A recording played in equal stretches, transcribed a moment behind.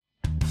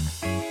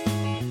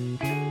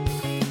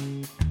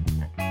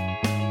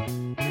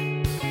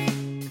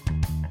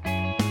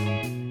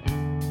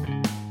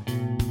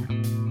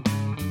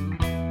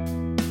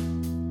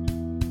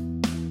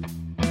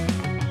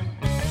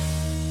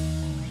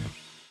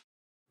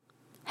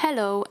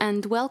Hello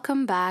and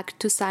welcome back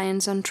to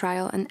Science on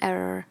Trial and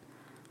Error.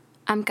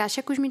 I'm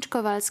Kasia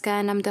Kuzmicz-Kowalska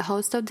and I'm the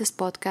host of this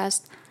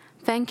podcast.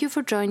 Thank you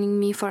for joining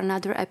me for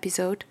another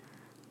episode.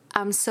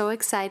 I'm so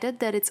excited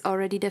that it's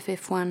already the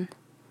fifth one.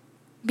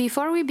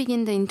 Before we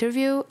begin the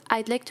interview,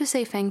 I'd like to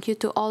say thank you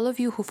to all of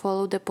you who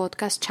follow the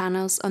podcast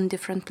channels on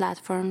different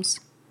platforms.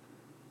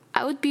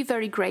 I would be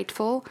very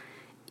grateful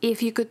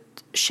if you could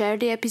share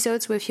the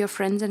episodes with your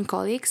friends and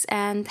colleagues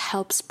and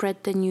help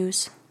spread the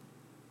news.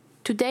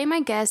 Today my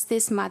guest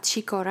is Matt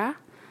Sikora.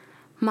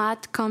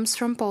 Matt comes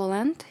from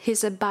Poland.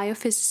 He's a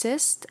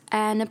biophysicist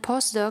and a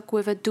postdoc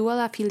with a dual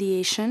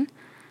affiliation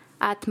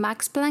at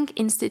Max Planck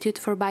Institute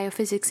for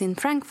Biophysics in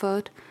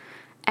Frankfurt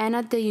and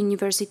at the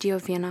University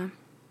of Vienna.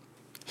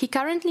 He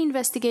currently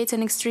investigates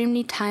an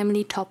extremely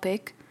timely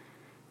topic.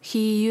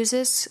 He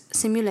uses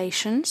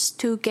simulations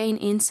to gain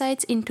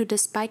insights into the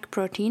spike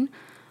protein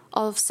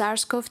of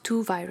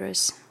SARS-CoV-2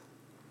 virus.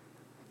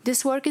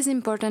 This work is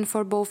important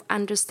for both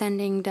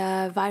understanding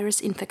the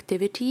virus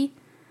infectivity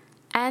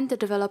and the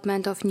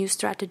development of new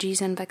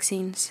strategies and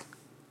vaccines.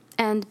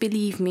 And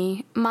believe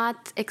me,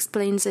 Matt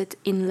explains it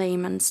in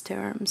layman's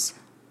terms.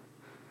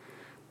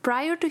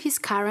 Prior to his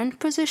current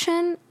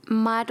position,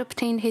 Matt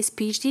obtained his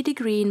PhD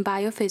degree in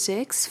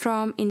biophysics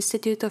from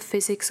Institute of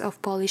Physics of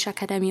Polish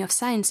Academy of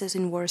Sciences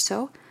in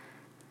Warsaw,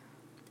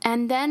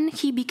 and then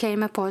he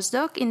became a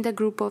postdoc in the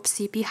group of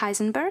C.P.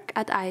 Heisenberg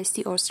at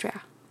IST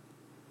Austria.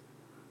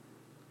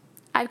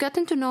 I've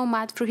gotten to know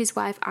Matt through his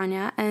wife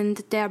Anya, and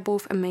they are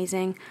both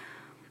amazing.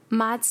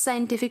 Matt's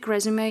scientific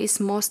resume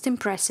is most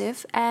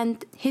impressive,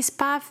 and his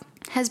path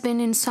has been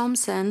in some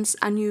sense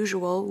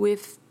unusual,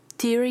 with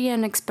theory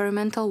and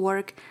experimental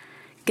work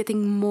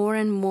getting more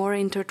and more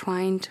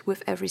intertwined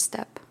with every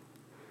step.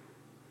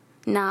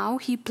 Now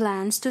he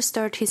plans to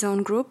start his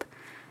own group,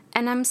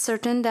 and I'm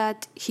certain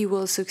that he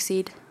will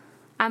succeed.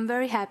 I'm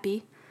very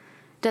happy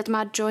that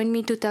Matt joined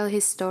me to tell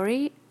his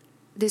story,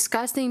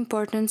 discuss the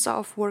importance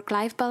of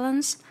work-life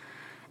balance,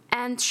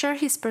 and share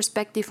his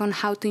perspective on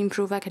how to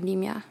improve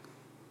academia.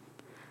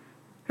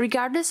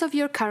 Regardless of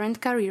your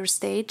current career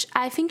stage,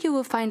 I think you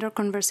will find our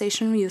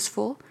conversation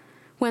useful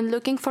when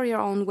looking for your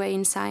own way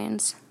in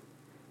science.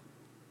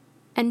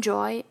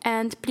 Enjoy,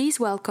 and please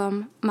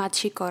welcome Matt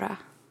Sikora.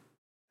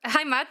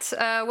 Hi, Matt.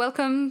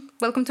 Welcome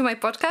to my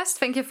podcast.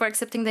 Thank you for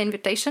accepting the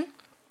invitation.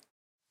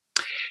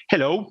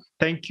 Hello.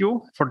 Thank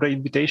you for the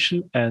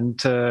invitation, and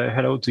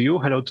hello to you.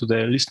 Hello to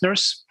the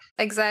listeners.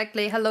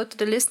 Exactly. Hello to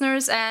the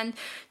listeners. And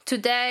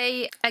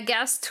today, a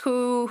guest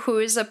who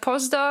is a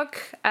postdoc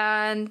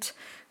and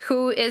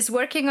who is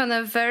working on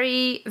a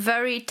very,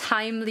 very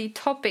timely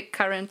topic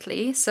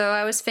currently. So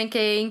I was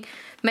thinking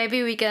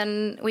maybe we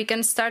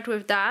can start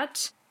with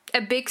that.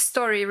 A big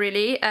story,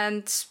 really,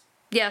 and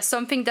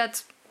something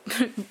that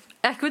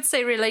I could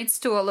say relates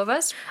to all of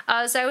us.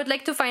 So I would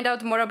like to find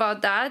out more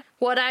about that.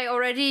 What I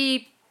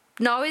already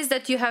know is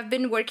that you have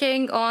been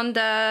working on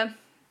the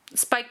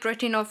spike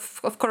protein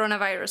of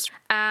coronavirus.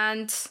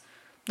 And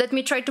let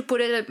me try to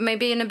put it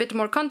maybe in a bit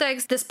more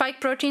context. The spike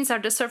proteins are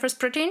the surface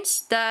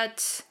proteins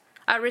that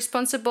are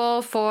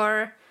responsible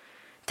for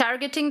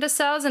targeting the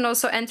cells and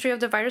also entry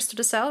of the virus to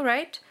the cell,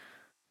 right?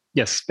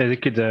 Yes,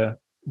 basically the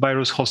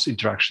virus-host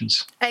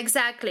interactions.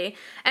 Exactly.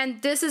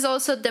 And this is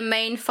also the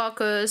main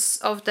focus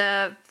of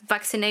the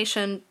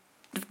vaccination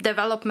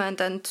development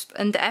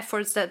and the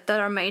efforts that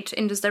are made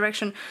in this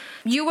direction.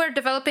 You were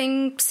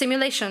developing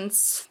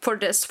simulations for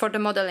the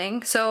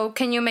modeling. So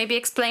can you maybe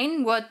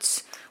explain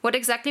what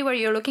exactly were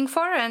you looking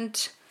for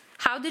and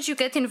how did you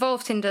get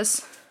involved in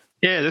this?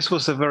 Yeah, this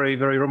was a very,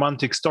 very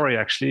romantic story,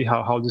 actually,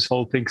 how this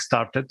whole thing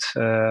started.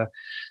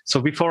 So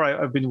before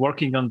I've been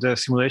working on the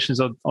simulations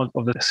of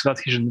the cell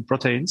adhesion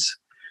proteins,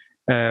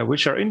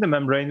 which are in the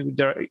membrane.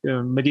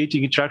 They're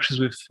mediating interactions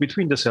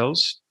between the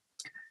cells.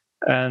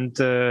 And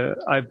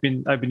I've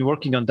been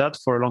working on that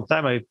for a long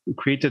time. I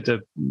created a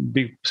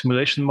big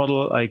simulation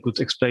model. I could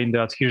explain the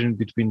adhesion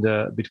between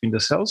the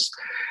cells.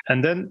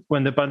 And then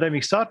when the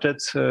pandemic started,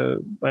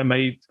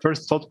 my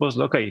first thought was,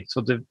 okay,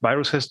 so the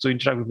virus has to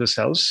interact with the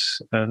cells,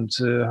 and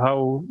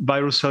how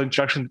virus-cell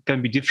interaction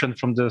can be different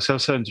from the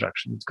cell-cell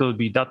interaction. It's going to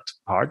be that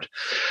hard.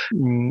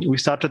 We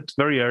started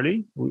very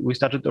early. We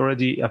started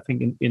already, I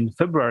think, in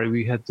February.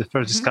 We had the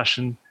first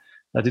discussion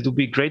that it would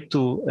be great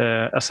to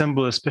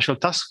assemble a special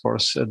task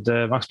force at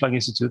the Max Planck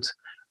Institute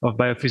of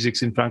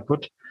Biophysics in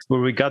Frankfurt,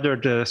 where we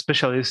gathered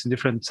specialists in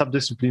different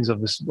subdisciplines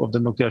of the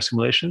nuclear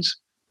simulations.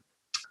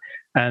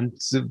 And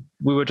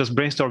we were just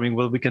brainstorming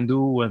what we can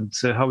do and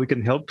how we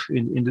can help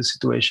in this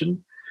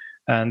situation.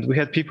 And we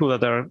had people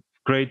that are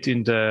great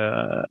in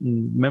the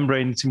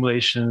membrane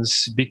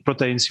simulations, big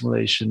protein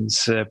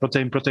simulations,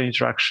 protein-protein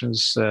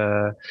interactions.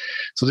 So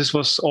this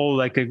was all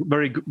like a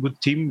very good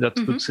team that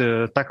could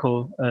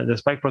tackle the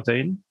spike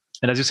protein.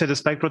 And as you said, the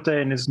spike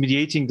protein is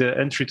mediating the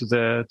entry to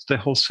the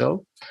whole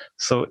cell.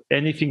 So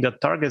anything that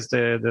targets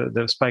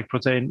the spike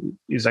protein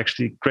is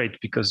actually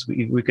great, because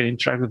we can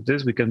interact with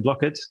this, we can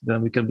block it,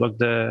 then we can block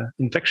the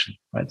infection,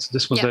 right? So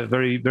this was the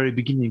very, very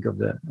beginning of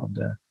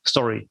the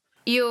story.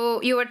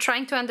 You were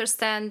trying to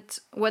understand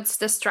what's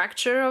the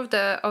structure of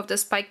the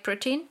spike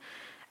protein.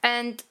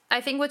 And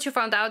I think what you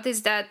found out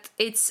is that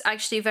it's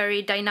actually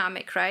very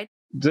dynamic, right?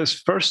 This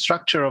first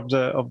structure of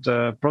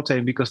the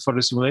protein, because for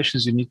the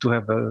simulations you need to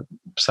have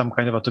some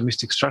kind of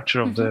atomistic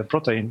structure of the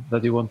protein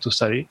that you want to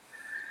study.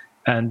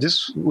 And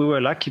this, we were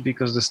lucky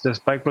because the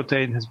spike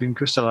protein has been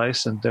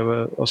crystallized, and there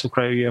were also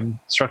cryo-EM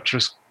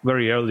structures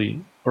very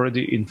early.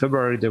 Already in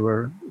February, there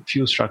were a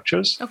few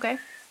structures,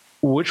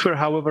 which were,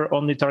 however,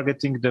 only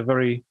targeting the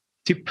very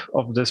tip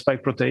of the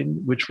spike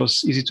protein, which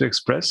was easy to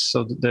express.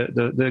 So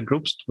the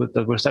groups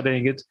that were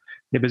studying it,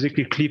 they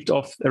basically cleaved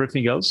off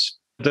everything else.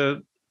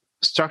 The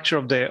structure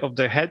of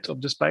the head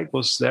of the spike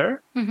was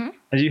there. And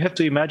you have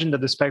to imagine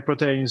that the spike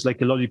protein is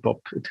like a lollipop.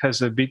 It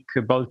has a big,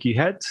 bulky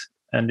head,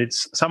 and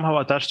it's somehow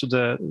attached to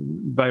the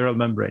viral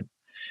membrane.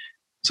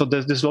 So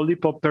this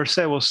lollipop per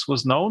se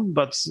was known,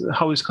 but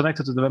how it's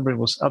connected to the membrane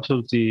was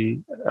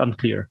absolutely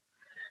unclear.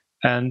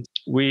 And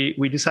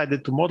we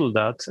decided to model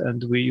that,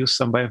 and we used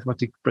some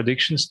bioinformatic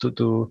predictions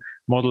to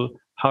model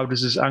how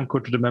this is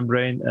anchored to the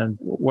membrane and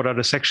what are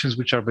the sections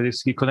which are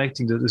basically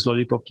connecting this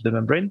lollipop to the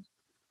membrane.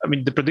 I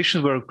mean, the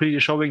predictions were clearly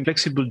showing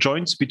flexible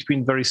joints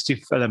between very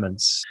stiff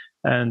elements.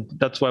 And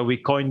that's why we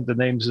coined the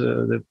names,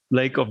 the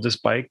leg of the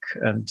spike,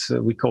 and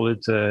we call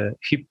it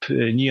hip,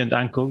 knee, and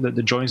ankle, the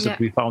joints that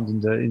we found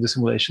in the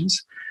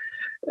simulations.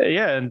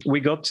 And we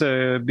got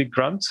a big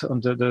grant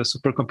on the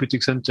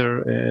Supercomputing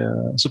Center,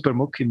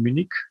 SuperMOOC in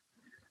Munich.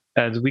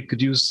 And we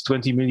could use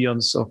 20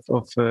 millions of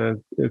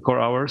core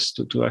hours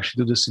to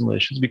actually do the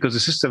simulations, because the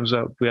systems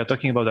we are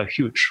talking about are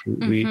huge.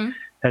 We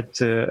had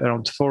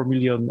around 4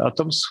 million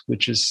atoms,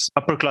 which is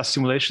upper class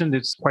simulation.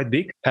 It's quite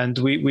big. And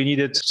we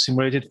needed to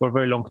simulate it for a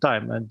very long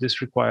time. And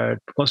this required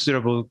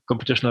considerable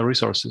computational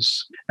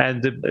resources.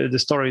 And the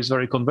story is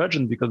very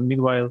convergent, because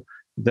meanwhile,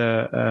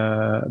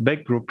 the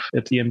Beck group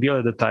at EMBL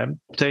at the time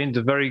obtained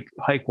a very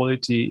high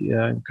quality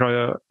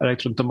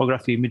cryo-electron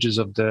tomography images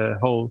of the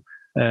whole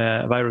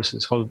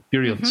viruses, whole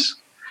virions.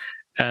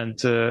 And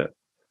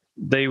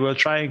they were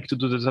trying to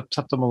do the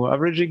subtomal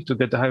averaging to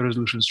get the high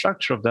resolution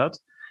structure of that,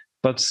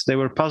 but they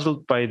were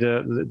puzzled by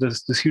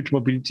this huge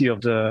mobility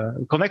of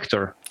the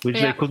connector, which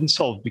they couldn't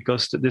solve,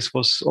 because this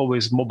was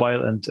always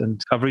mobile,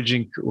 and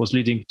averaging was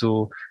leading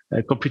to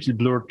completely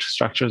blurred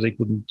structures they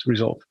couldn't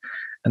resolve.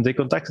 And they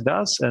contacted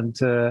us, and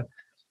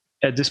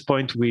at this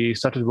point we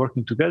started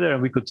working together,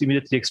 and we could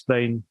immediately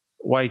explain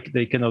why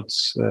they cannot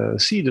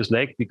see this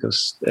leg,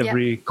 because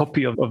every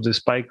copy of the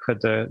spike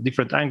had a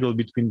different angle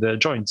between the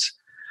joints.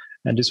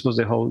 And this was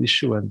the whole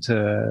issue. And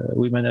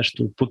we managed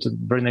to put a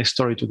very nice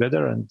story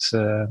together. And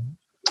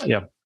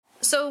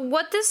So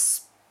what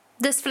does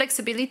this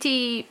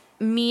flexibility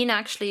mean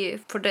actually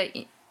for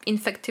the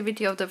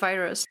infectivity of the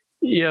virus?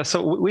 Yeah,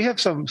 so we have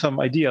some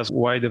ideas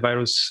why the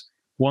virus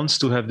wants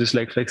to have this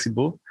leg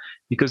flexible.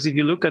 Because if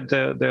you look at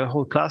the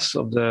whole class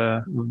of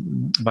the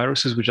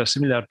viruses which are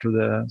similar to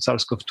the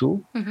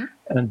SARS-CoV-2,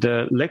 and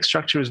the leg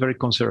structure is very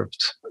conserved,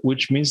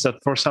 which means that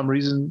for some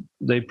reason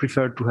they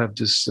prefer to have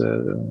these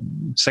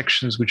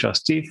sections which are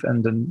stiff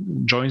and then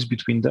joints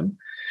between them.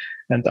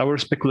 And our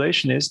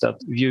speculation is that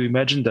if you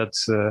imagine that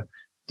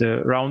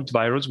the round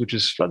virus, which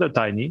is rather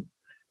tiny,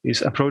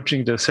 is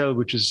approaching the cell,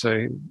 which is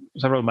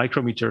several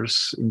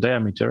micrometers in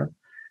diameter.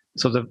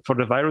 So for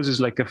the virus is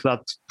like a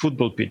flat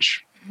football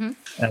pitch.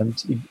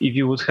 And if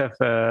you would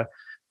have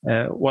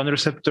one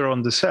receptor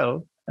on the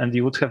cell, and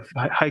you would have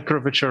high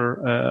curvature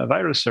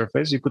virus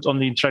surface, you could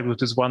only interact with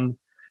this one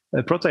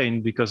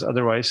protein, because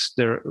otherwise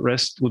the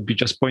rest would be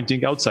just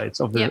pointing outside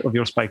of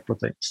your spike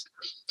proteins.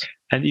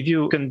 And if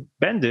you can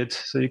bend it,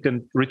 so you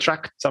can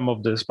retract some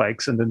of the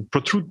spikes and then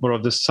protrude more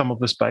of some of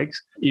the spikes,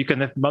 you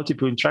can have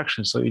multiple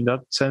interactions. So in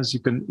that sense,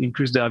 you can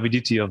increase the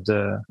avidity of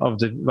the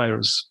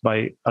virus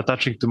by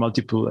attaching to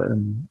multiple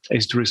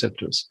ACE2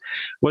 receptors.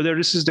 Whether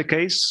this is the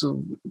case,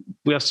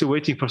 we are still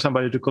waiting for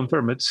somebody to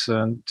confirm it.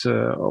 And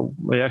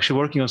we're actually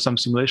working on some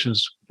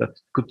simulations that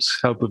could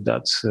help with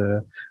that.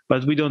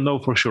 But we don't know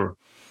for sure.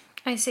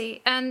 I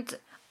see. And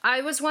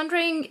I was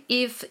wondering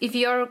if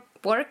your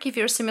work, if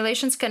your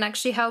simulations can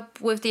actually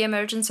help with the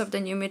emergence of the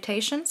new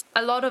mutations.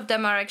 A lot of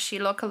them are actually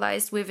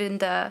localized within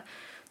the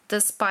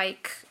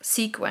spike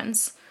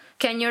sequence.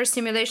 Can your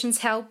simulations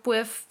help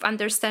with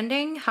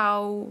understanding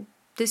how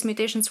these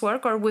mutations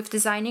work, or with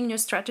designing new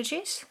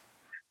strategies?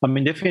 I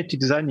mean, definitely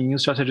designing new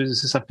strategies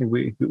is something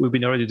we've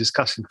been already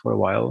discussing for a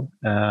while,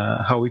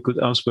 how we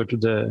could answer to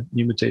the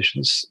new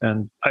mutations.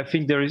 And I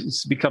think it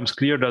becomes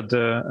clear that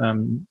the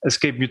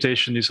escape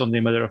mutation is only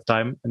a matter of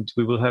time, and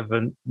we will have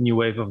a new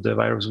wave of the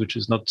virus which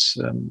is not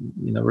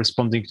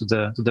responding to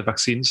the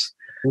vaccines,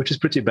 which is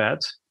pretty bad.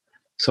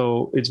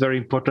 So it's very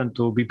important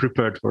to be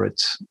prepared for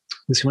it.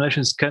 The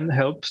simulations can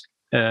help.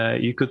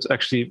 You could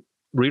actually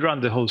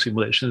rerun the whole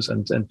simulations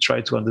and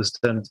try to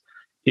understand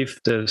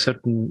if the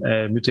certain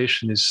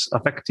mutation is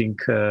affecting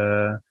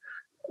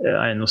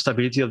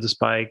stability of the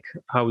spike,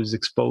 how it's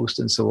exposed,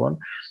 and so on.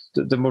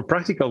 The more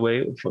practical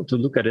way to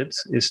look at it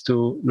is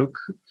to look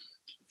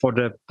for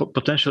the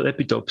potential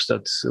epitopes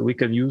that we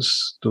can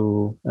use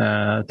to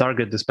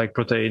target the spike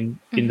protein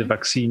in the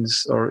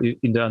vaccines or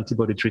in the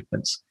antibody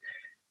treatments.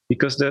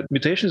 Because the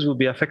mutations will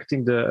be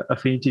affecting the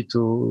affinity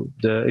to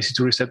the ACE2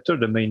 receptor,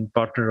 the main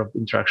partner of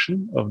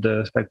interaction of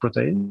the spike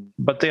protein,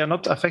 but they are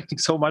not affecting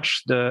so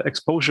much the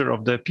exposure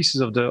of the pieces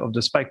of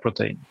the spike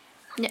protein.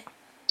 Yeah.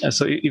 And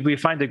so if we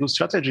find a good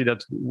strategy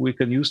that we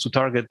can use to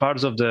target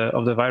parts of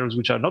the virus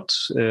which are not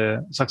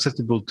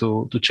susceptible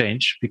to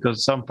change,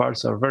 because some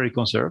parts are very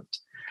conserved,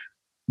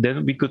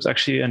 then we could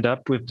actually end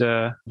up with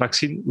the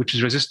vaccine which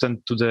is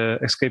resistant to the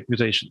escape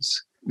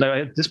mutations. Now,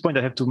 at this point,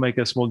 I have to make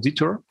a small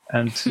detour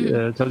and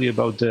tell you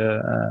about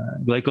the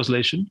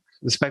glycosylation.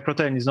 The spike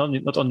protein is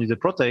not only the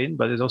protein,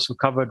 but it's also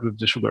covered with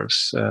the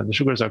sugars. The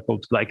sugars are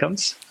called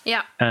glycans.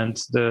 Yeah. And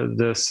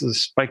the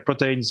spike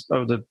proteins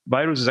of the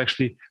virus is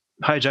actually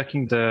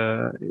hijacking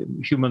the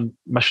human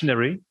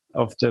machinery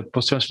of the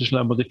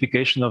post-translational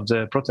modification of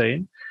the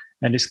protein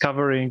and is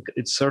covering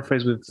its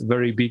surface with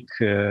very big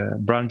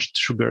branched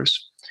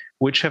sugars,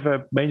 which have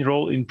a main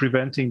role in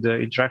preventing the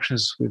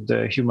interactions with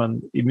the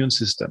human immune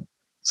system.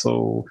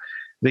 So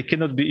they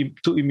cannot be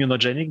too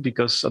immunogenic,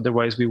 because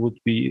otherwise we would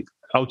be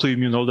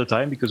autoimmune all the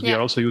time, because we are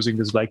also using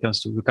these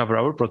glycans to recover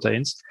our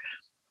proteins.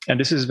 And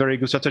this is a very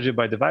good strategy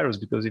by the virus,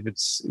 because if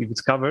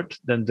it's covered,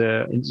 then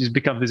it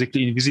becomes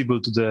basically invisible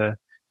to the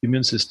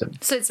immune system.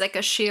 So it's like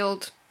a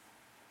shield.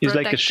 It's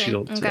like a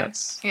shield. Okay.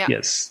 Yes. Yeah.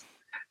 Yes.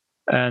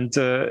 And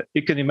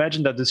you can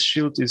imagine that this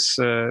shield is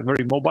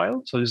very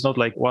mobile. So it's not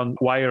like one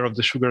wire of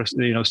the sugars,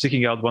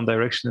 sticking out one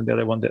direction and the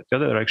other one the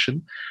other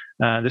direction.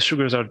 The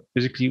sugars are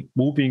basically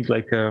moving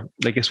like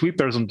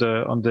sweepers on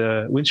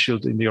the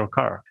windshield in your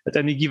car. At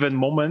any given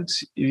moment,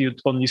 you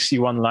only see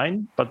one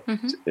line, but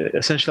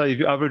essentially, if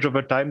you average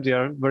over time, they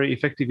are very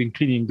effective in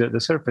cleaning the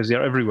surface. They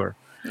are everywhere.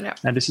 Yeah.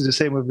 And this is the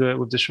same with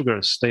the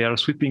sugars. They are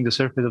sweeping the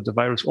surface of the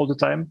virus all the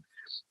time.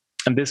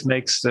 And this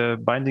makes the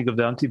binding of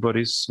the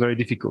antibodies very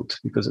difficult,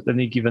 because at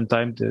any given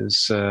time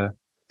there's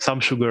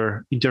some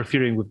sugar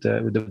interfering with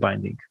the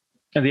binding.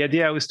 And the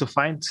idea is to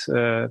find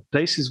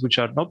places which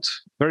are not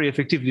very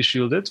effectively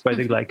shielded by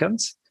the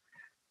glycans,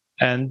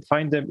 and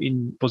find them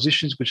in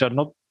positions which are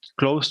not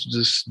close to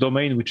this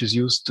domain which is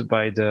used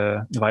by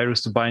the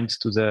virus to bind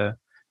to the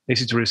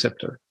ACE2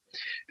 receptor.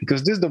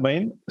 Because this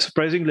domain,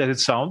 surprisingly as it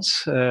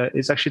sounds,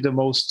 is actually the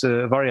most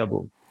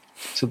variable.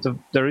 So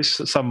there is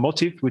some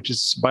motif which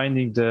is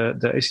binding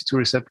the ACE2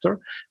 receptor,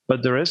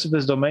 but the rest of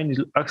this domain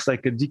acts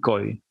like a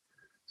decoy.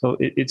 So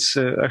it's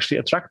actually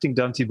attracting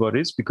the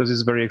antibodies because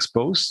it's very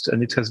exposed,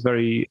 and it has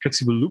very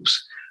flexible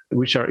loops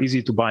which are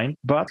easy to bind,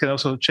 but can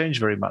also change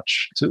very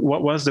much. So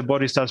once the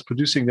body starts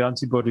producing the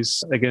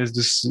antibodies against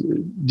this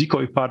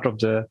decoy part of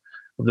the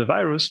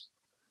virus,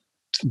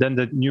 then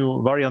the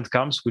new variant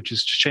comes, which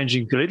is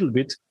changing a little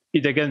bit.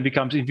 It again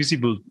becomes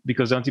invisible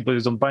because the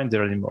antibodies don't bind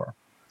there anymore.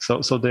 So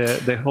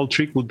the whole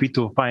trick would be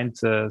to find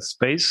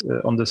space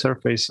on the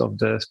surface of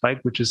the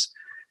spike, which is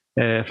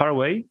far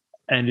away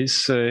and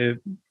is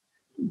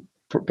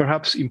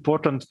perhaps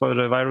important for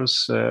the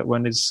virus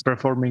when it's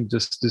performing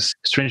this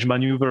strange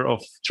maneuver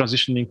of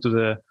transitioning to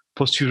the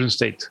post-fusion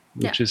state,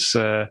 which is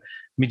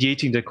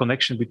mediating the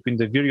connection between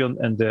the virion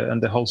and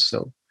the host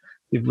cell.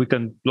 If we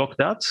can block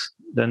that,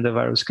 then the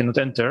virus cannot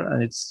enter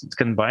and it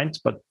can bind,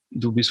 but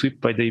it will be swept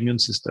by the immune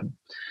system.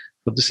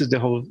 So this is the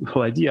whole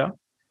idea.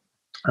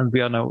 And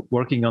we are now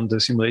working on the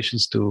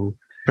simulations to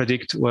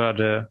predict what are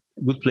the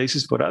good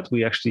places for that.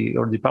 We actually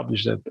already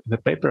published a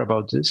paper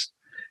about this.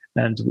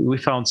 And we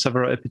found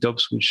several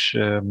epitopes which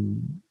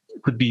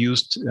could be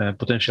used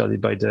potentially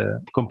by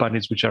the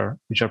companies which are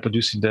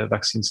producing the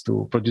vaccines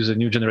to produce a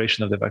new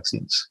generation of the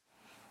vaccines.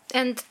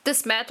 And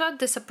this method,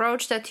 this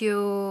approach that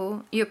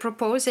you're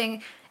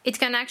proposing, it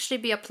can actually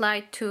be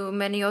applied to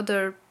many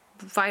other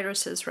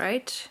viruses,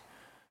 right?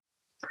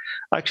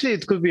 Actually,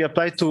 it could be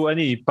applied to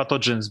any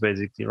pathogens,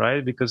 basically,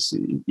 right? Because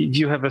if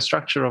you have a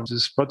structure of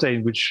this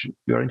protein which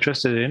you're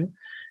interested in,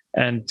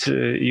 and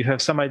you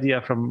have some idea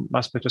from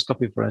mass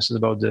spectroscopy, for instance,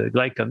 about the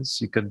glycans,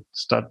 you can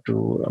start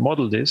to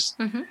model this,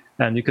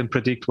 and you can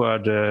predict where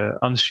the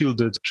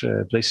unshielded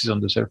places on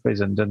the surface,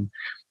 and then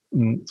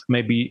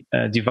maybe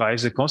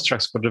devise the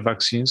constructs for the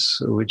vaccines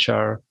which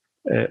are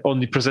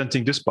only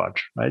presenting this part,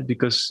 right?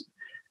 Because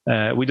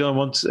we don't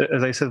want,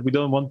 as I said, we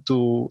don't want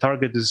to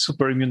target the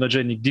super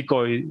immunogenic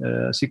decoy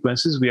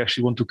sequences. We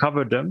actually want to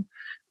cover them,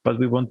 but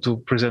we want to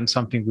present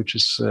something which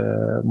is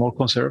more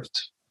conserved,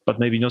 but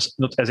maybe not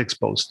as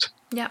exposed.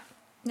 Yeah.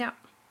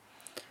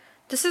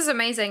 This is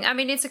amazing. I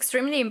mean, it's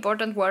extremely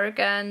important work,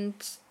 and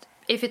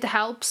if it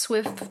helps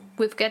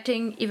with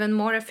getting even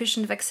more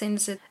efficient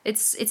vaccines,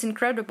 it's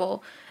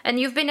incredible. And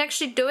you've been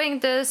actually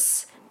doing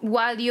this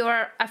while you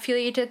are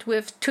affiliated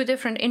with two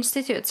different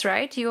institutes,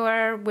 right? You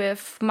are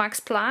with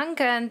Max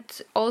Planck and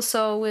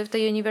also with the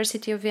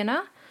University of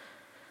Vienna.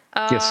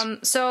 Yes.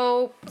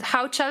 So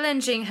how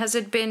challenging has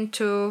it been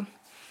to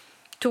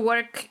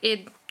work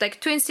in like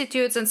two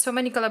institutes and so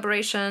many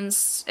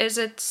collaborations? Is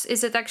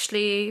it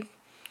actually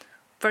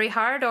very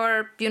hard,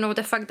 or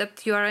the fact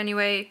that you are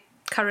anyway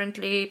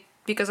currently,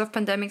 because of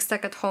pandemic,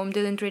 stuck at home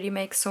didn't really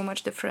make so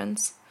much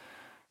difference?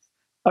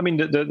 I mean,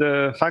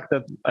 the fact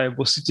that I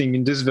was sitting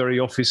in this very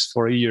office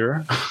for a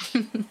year,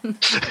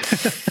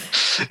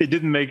 it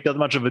didn't make that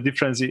much of a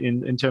difference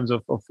in terms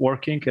of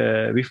working.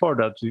 Before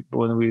that,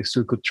 when we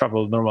still could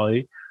travel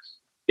normally,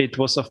 it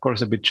was, of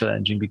course, a bit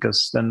challenging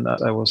because then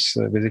I was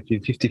basically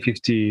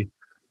 50-50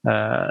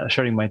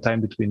 sharing my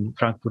time between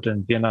Frankfurt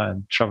and Vienna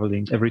and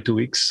traveling every 2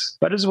 weeks.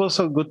 But it was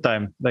also a good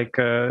time. Like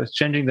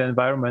changing the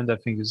environment, I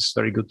think is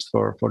very good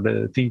for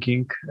the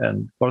thinking,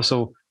 and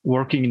also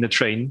working in the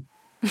train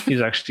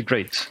is actually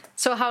great.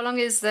 So how long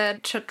is the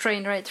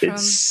train ride from?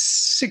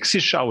 It's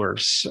 6-ish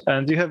hours,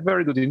 and you have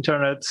very good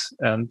internet,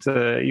 and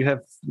you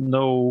have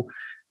no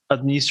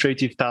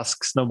administrative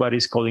tasks.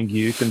 Nobody's calling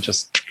you. You can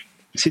just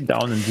sit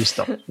down and do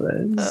stuff.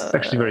 It's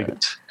actually very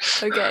good.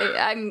 Okay,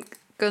 I'm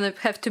gonna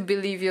have to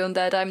believe you on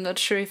that. I'm not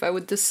sure if I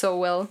would do so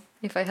well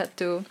if I had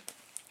to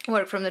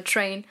work from the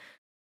train.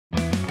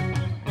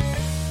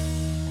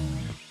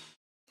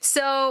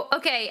 So,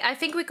 okay, I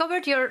think we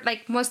covered your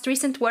most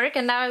recent work,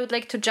 and now I would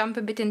like to jump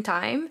a bit in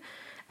time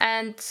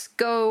and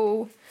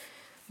go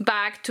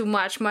back to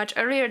much, much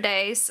earlier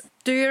days.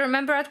 Do you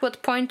remember at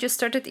what point you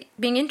started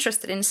being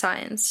interested in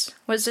science?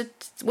 Was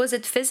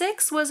it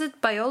physics? Was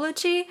it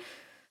biology?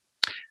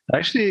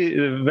 Actually,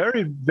 the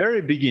very,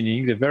 very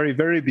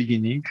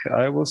beginning,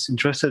 I was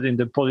interested in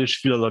the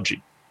Polish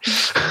philology.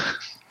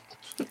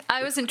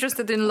 I was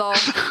interested in law,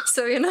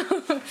 so,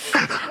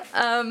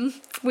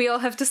 we all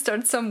have to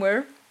start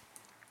somewhere.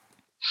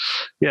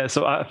 Yeah,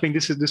 so I think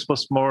this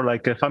was more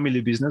like a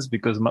family business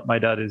because my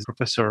dad is a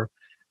professor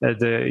at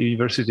the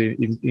university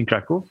in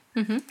Krakow,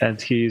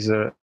 and he's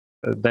a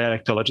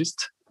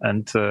dialectologist.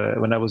 And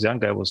when I was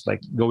young, I was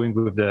like going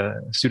with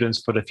the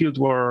students for the field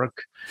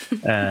work,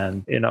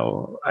 and I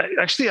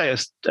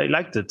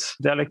liked it.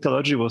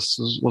 Dialectology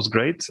was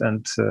great,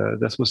 and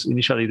that was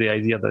initially the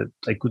idea that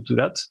I could do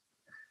that.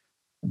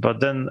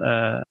 But then,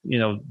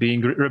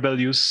 being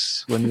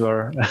rebellious when you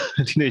are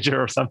a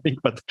teenager or something,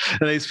 but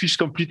then I switched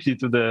completely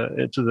to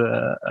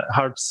the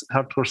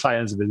hardcore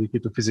science, basically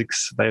to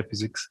physics,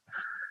 biophysics,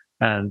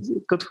 and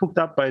it got hooked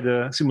up by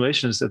the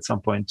simulations at some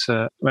point.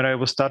 When I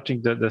was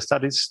starting the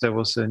studies, there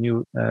was a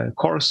new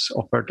course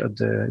offered at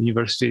the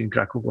university in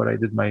Krakow where I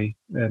did my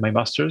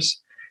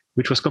master's,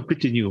 which was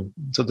completely new.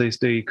 So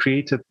they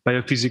created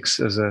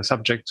biophysics as a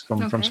subject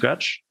from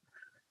scratch.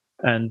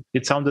 And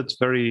it sounded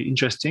very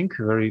interesting,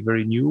 very,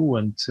 very new,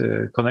 and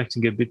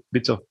connecting a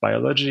bit of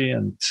biology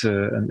and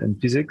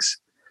physics.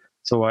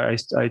 So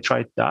I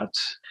tried that.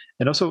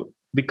 And also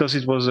because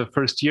it was a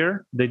first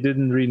year, they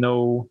didn't really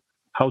know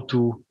how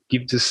to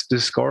give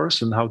this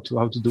course and how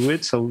to do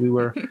it. So we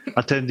were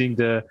attending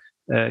the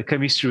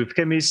chemistry with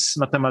chemists,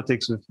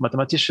 mathematics with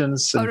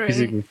mathematicians, and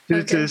physics with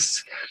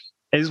physicists.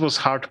 Okay. It was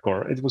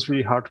hardcore. It was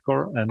really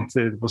hardcore, and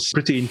it was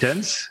pretty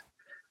intense.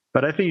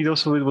 But I think it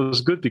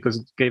was good because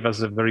it gave us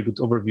a very good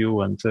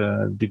overview and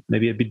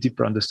maybe a bit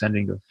deeper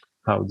understanding of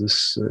how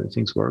these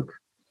things work.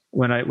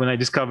 When I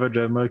discovered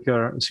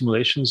molecular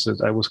simulations,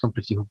 that I was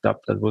completely hooked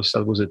up. That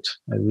was it.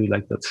 I really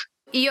liked that.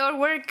 Your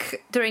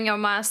work during your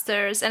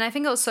master's, and I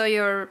think also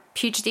your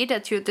PhD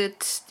that you did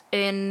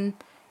in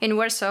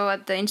Warsaw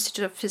at the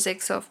Institute of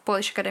Physics of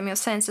Polish Academy of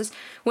Sciences,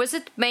 was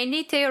it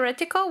mainly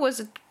theoretical? Was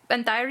it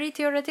entirely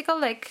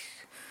theoretical,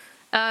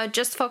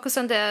 just focus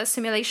on the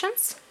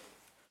simulations?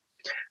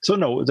 So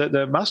no,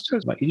 the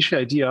master's, my initial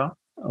idea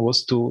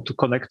was to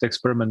connect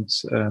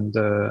experiments and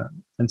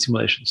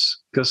simulations,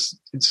 because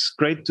it's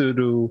great to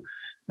do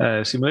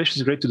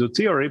simulations, great to do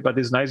theory, but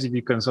it's nice if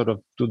you can sort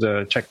of do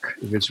the check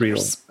if it's real,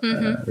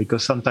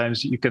 because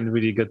sometimes you can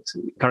really get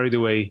carried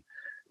away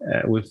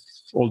with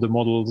all the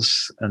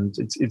models, and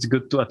it's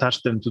good to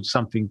attach them to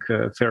something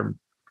firm.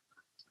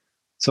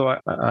 So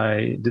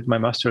I did my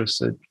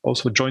master's,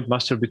 also joint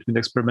master between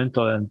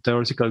experimental and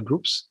theoretical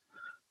groups.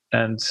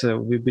 And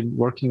we've been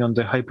working on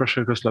the high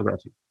pressure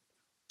crystallography.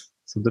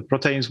 So the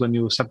proteins, when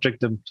you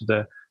subject them to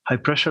the high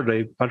pressure,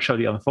 they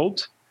partially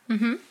unfold.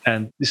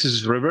 And this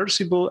is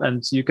reversible,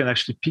 and you can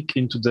actually peek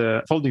into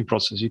the folding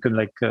process. You can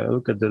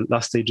look at the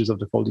last stages of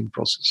the folding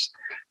process.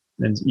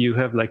 And you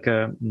have like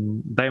a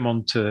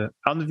diamond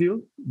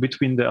anvil.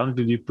 Between the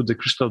anvil, you put the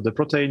crystal of the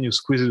protein, you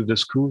squeeze it with the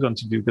screws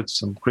until you get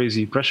some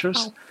crazy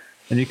pressures.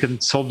 And you can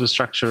solve the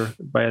structure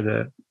by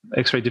the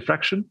X-ray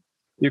diffraction.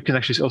 You can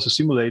actually also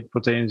simulate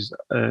proteins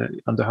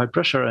under high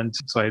pressure, and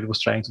so I was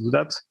trying to do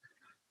that.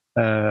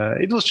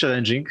 It was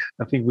challenging.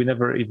 I think we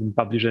never even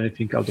published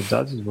anything out of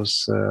that. It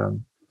was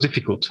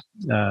difficult,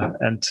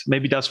 and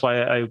maybe that's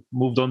why I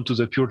moved on to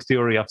the pure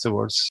theory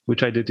afterwards,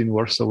 which I did in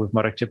Warsaw with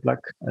Marek Cieplak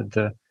at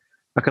the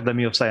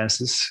Academy of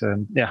Sciences.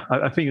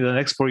 I think in the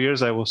next 4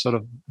 years I was sort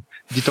of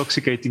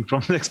detoxicating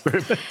from the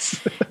experiments.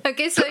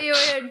 Okay, so you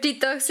were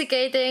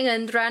detoxicating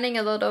and running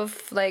a lot of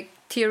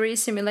theory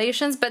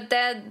simulations, but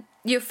then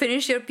you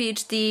finished your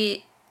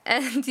PhD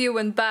and you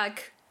went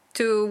back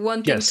to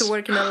wanting to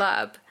work in a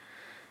lab.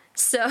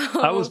 So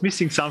I was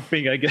missing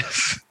something, I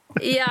guess.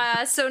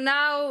 Yeah, so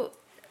now,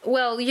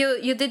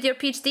 you did your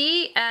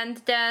PhD and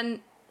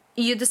then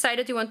you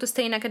decided you want to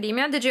stay in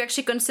academia. Did you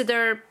actually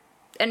consider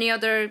any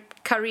other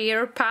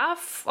career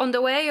path on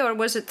the way, or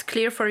was it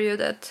clear for you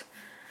that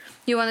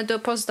you want to do a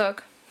postdoc?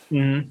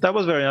 That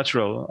was very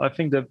natural. I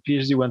think the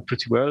PhD went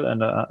pretty well,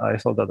 and I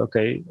thought that,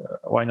 okay,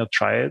 why not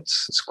try it?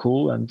 It's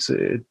cool, and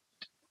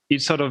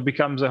it sort of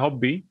becomes a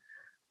hobby.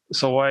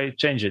 So why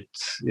change it,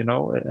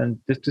 And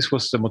this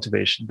was the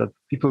motivation, that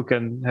people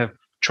can have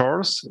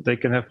chores, they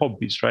can have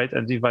hobbies, right?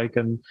 And if I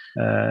can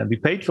be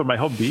paid for my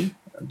hobby,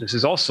 this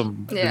is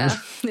awesome. Yeah,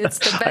 it's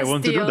the best I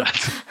want deal. to do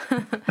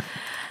that.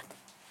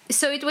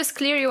 So it was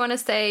clear you want to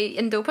stay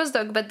in the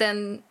postdoc, but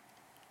then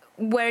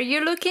were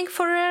you looking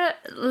for a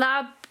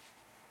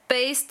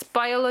lab-based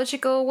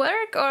biological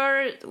work,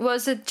 or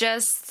was it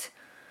just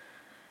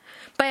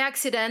by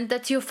accident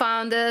that you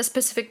found a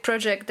specific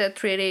project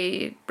that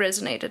really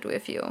resonated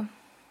with you?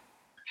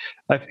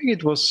 I think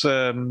it was.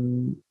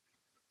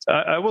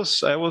 I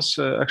was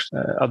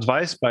actually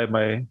advised by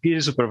my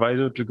PhD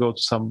supervisor to go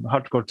to some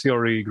hardcore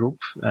theory group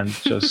and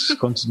just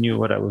continue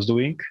what I was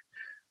doing.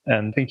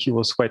 And I think he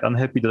was quite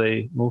unhappy that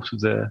I moved to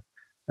the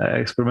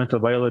experimental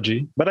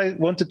biology. But I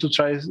wanted to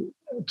try,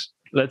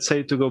 let's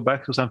say, to go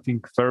back to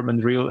something firm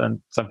and real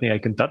and something I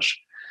can touch.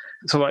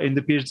 So in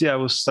the PhD, I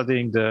was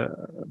studying the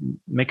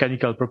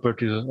mechanical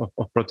properties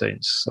of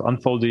proteins, so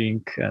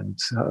unfolding and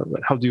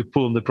how do you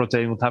pull on the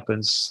protein, what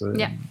happens.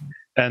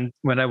 And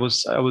when I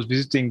was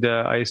visiting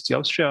the IST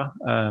Austria,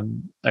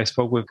 I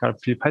spoke with Carl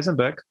Philipp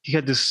Heisenberg. He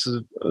had this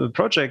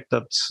project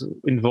that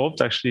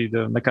involved actually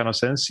the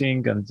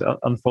mechanosensing and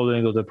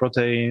unfolding of the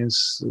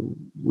proteins,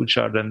 which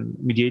are then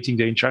mediating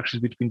the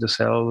interactions between the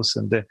cells,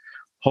 and the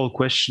whole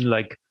question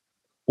like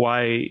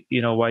why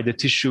the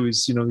tissue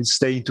is is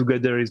staying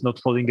together, is not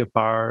falling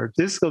apart.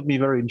 This got me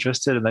very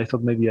interested, and I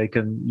thought maybe I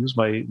can use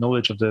my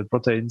knowledge of the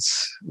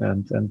proteins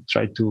and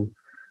try to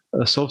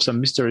solve some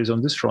mysteries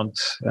on this front.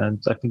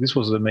 And I think this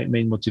was the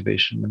main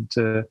motivation.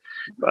 And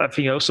I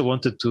think I also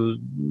wanted to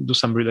do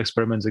some real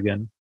experiments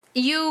again.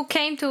 You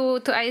came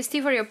to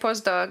IST for your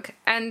postdoc,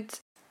 and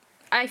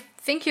I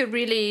think you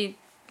really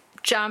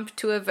jumped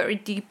to a very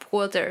deep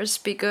waters,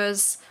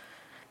 because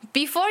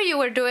before you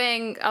were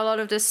doing a lot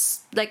of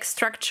this like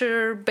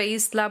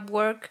structure-based lab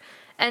work,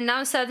 and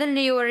now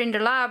suddenly you were in the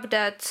lab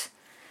that,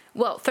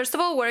 well, first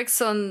of all,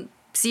 works on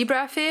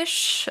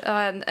zebrafish,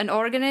 an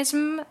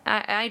organism.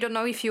 I don't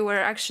know if you were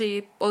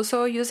actually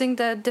also using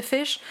the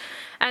fish.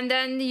 And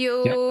then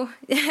you...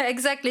 Yeah.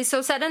 Exactly.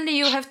 So suddenly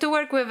you have to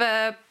work with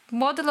a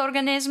model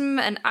organism,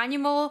 an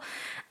animal,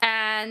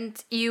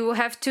 and you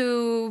have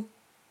to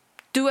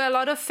do a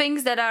lot of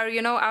things that are,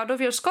 out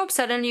of your scope.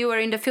 Suddenly you are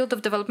in the field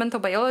of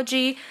developmental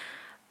biology.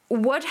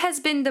 What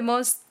has been the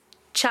most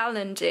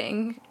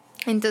challenging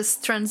in this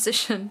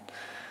transition?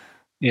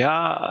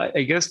 Yeah,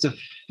 I guess the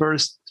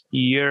first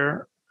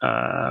year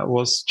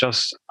was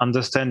just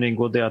understanding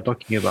what they are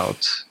talking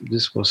about.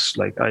 This was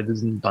like, I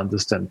didn't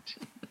understand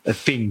a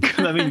thing.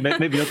 I mean,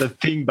 maybe not a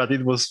thing, but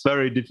it was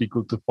very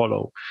difficult to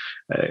follow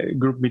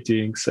group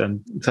meetings.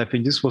 And I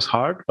think this was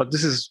hard, but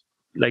this is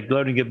like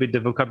learning a bit the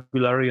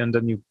vocabulary, and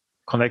then you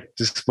connect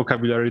this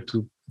vocabulary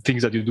to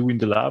things that you do in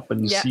the lab,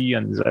 and you see,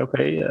 and it's like,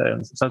 okay,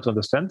 it's hard to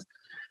understand.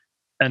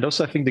 And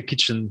also, I think the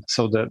kitchen,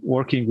 so the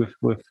working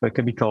with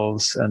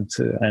chemicals and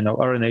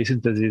RNA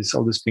synthesis,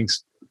 all these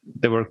things,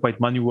 they were quite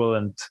manual,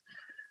 and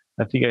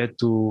I think I had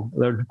to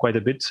learn quite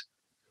a bit.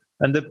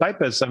 And the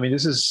pipettes, I mean,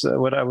 this is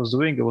what I was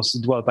doing. It was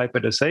a dual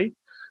pipette assay.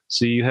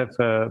 So you have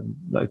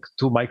like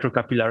two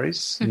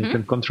microcapillaries, and you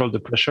can control the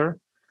pressure,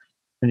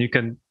 and you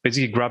can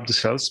basically grab the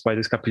cells by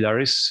these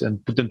capillaries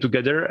and put them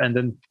together, and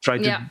then try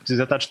to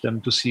detach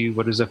them to see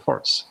what is the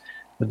force.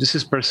 But this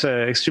is per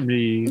se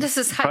extremely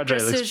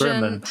fragile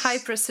experiment. High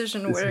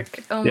precision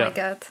work. My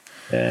God.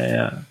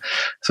 Yeah.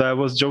 So I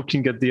was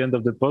joking at the end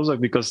of the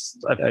postdoc, because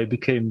I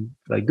became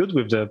like good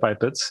with the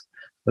pipettes,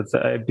 but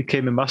I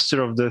became a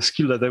master of the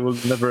skill that I will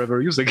never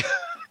ever use again.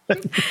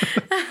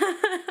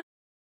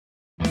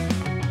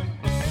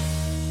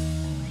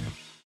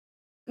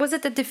 Was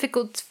it a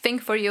difficult thing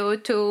for you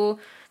to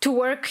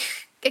work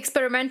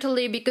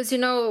experimentally? Because,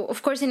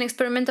 of course, in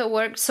experimental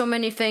work, so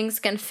many things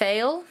can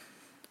fail,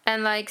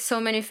 and like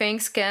so many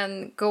things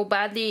can go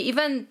badly,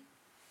 even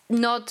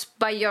not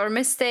by your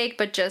mistake,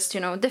 but just,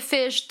 the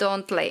fish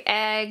don't lay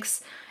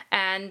eggs,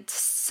 and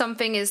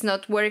something is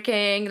not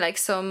working, like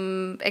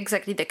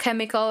exactly the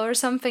chemical or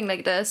something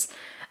like this.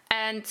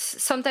 And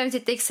sometimes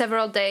it takes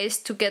several days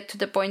to get to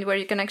the point where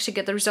you can actually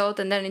get the result,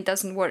 and then it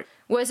doesn't work.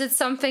 Was it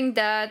something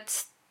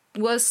that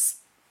was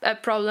a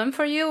problem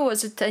for you?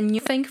 Was it a new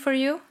thing for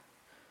you?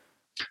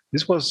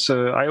 This was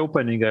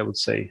eye-opening, I would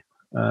say,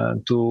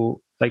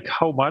 to like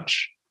how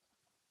much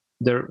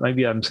there,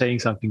 maybe I'm saying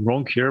something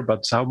wrong here,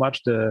 but how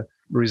much the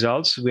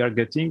results we are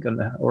getting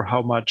or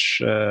how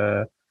much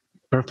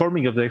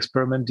performing of the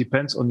experiment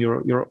depends on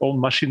your own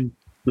machine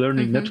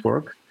learning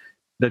network,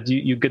 that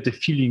you get the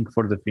feeling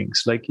for the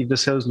things. Like if the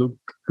cells look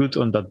good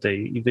on that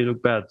day, if they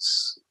look bad,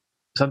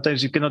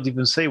 sometimes you cannot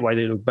even say why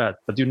they look bad,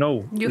 but you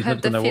it's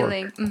not going to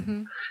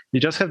work. You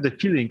just have the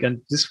feeling,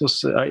 and this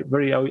was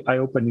very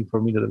eye-opening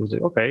for me, that I was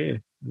like, okay,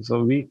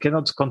 so we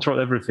cannot control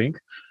everything,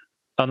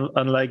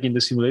 unlike in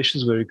the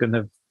simulations where you can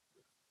have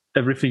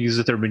everything is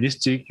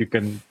deterministic. You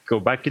can go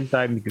back in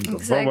time, you can go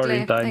forward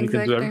in time, you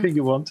can do everything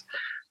you want.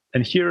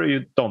 And here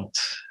you don't,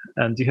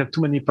 and you have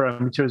too many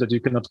parameters that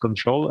you cannot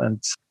control.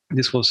 And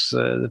this was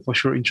for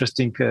sure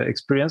interesting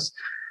experience.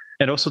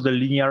 And also the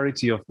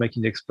linearity of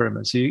making the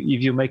experiments.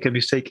 If you make a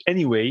mistake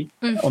anyway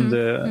on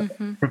the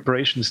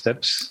preparation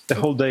steps, the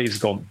whole day is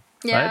gone.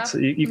 Right? So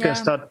you can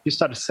start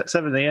at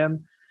 7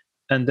 a.m.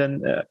 and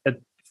then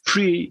at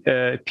 3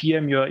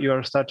 p.m. you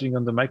are starting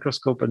on the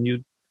microscope and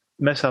you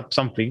mess up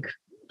something,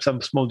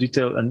 some small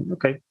detail, and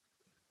okay,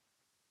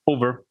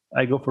 over.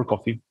 I go for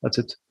coffee. That's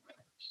it.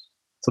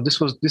 So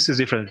this is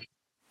different.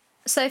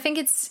 So I think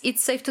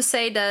it's safe to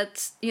say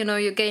that,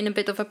 you gain a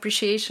bit of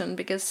appreciation,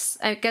 because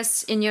I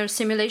guess in your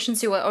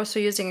simulations you were also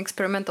using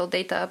experimental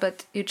data,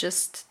 but you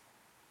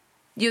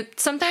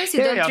sometimes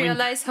you don't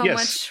realize how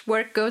much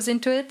work goes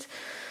into it.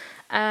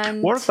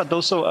 And work, but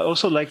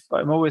also like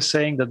I'm always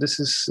saying that this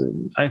is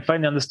I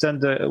finally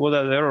understand what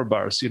are the error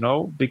bars,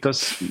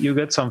 because you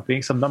get some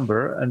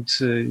number, and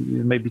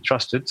you maybe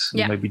trust it,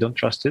 you maybe don't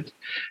trust it,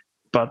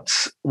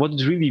 but what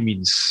it really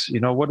means,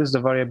 what is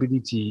the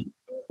variability,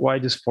 why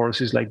this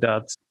force is like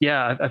that.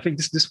 Yeah, I think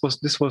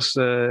this was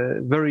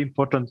very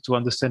important to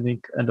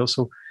understanding, and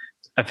also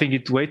I think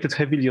it weighted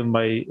heavily on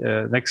my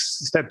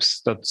next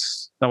steps. That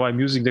now I'm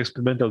using the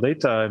experimental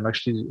data. I'm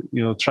actually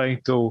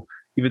trying to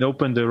even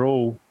open the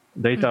raw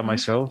data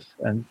myself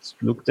and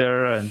look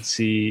there and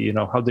see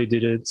how they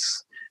did it,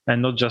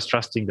 and not just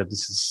trusting that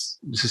this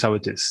is how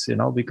it is,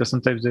 because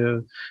sometimes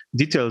the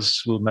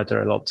details will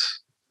matter a lot.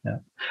 Yeah,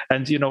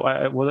 and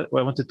I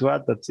wanted to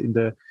add that in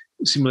the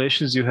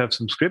simulations you have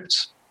some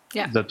scripts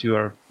that you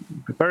are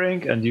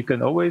preparing, and you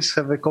can always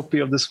have a copy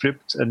of the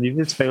script, and if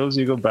it fails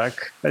you go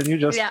back and you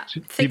just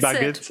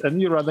debug it and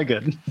you run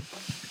again.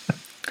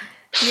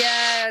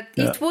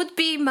 It would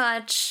be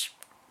much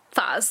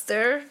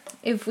faster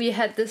if we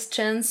had this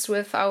chance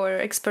with our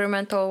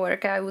experimental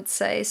work, I would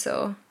say.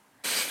 So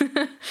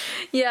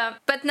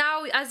but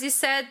now, as you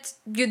said,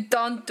 you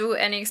don't do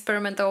any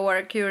experimental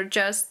work, you're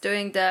just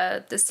doing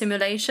the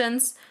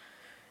simulations.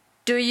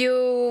 Do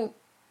you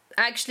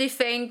actually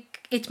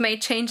think it may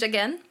change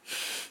again?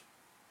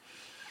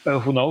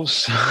 Who knows?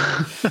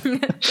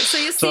 So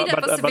you see the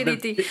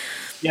possibility.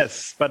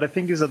 Yes, but the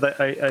thing is that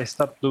I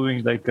stopped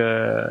doing like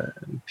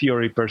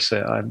theory per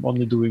se. I'm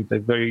only doing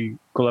like very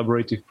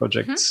collaborative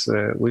projects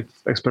with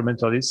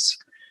experimentalists.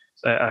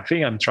 I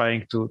think I'm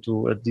trying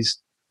to at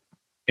least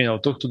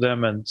talk to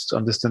them and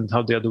understand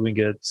how they are doing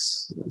it,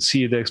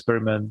 see the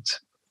experiment,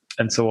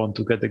 and so on,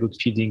 to get a good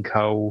feeling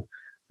how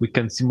we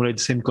can simulate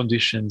the same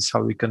conditions,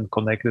 how we can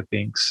connect the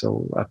things.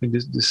 So I think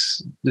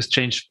this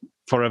changed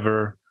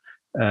forever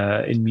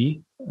in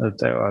me.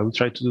 I will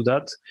try to do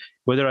that.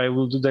 Whether I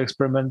will do the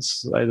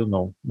experiments, I don't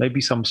know.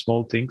 Maybe some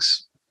small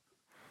things.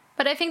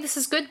 But I think this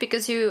is good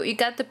because you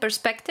get the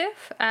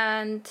perspective,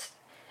 and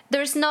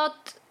there's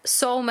not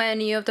so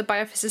many of the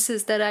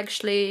biophysicists that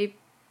actually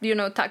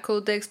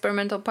tackle the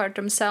experimental part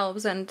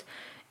themselves, and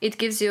it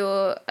gives you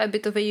a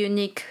bit of a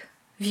unique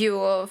view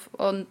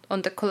on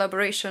the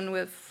collaboration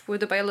with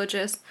the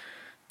biologists.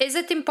 Is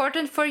it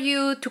important for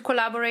you to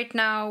collaborate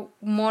now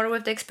more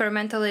with the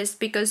experimentalists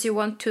because you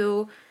want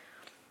to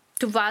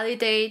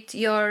validate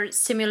your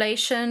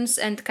simulations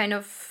and kind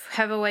of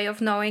have a way of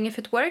knowing if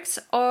it works?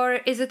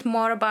 Or is it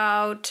more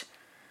about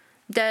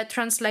the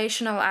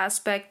translational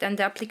aspect and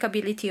the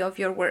applicability of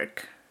your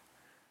work?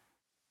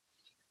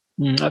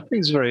 I think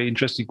it's a very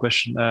interesting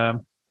question.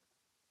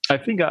 I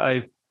think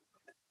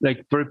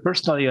very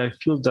personally, I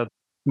feel that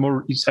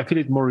I feel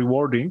it more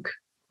rewarding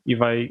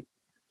if I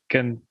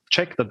can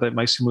check that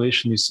my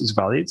simulation is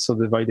valid. So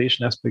the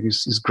validation aspect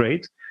is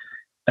great.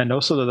 And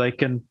also that I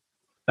can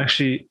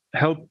actually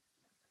help,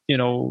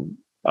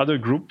 other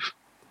group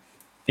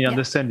in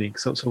understanding.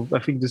 So I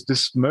think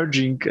this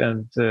merging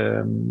and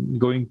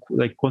going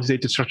like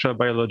quantitative structural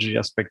biology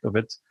aspect of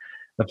it,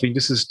 I think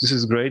this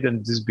is great,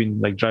 and this has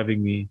been like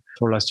driving me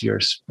for last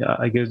years. Yeah,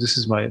 I guess this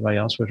is my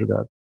answer to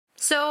that.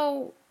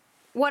 So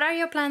what are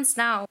your plans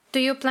now? Do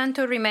you plan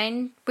to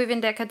remain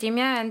within the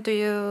academia, and do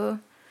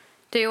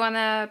you want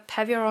to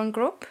have your own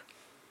group?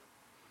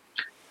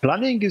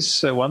 Planning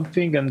is one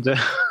thing, and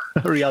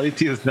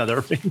reality is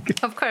another thing.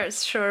 Of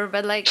course, sure,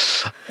 but like,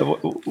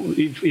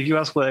 if you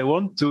ask what I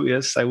want to,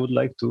 yes, I would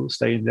like to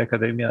stay in the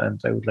academia, and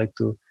I would like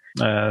to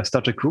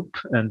start a group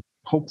and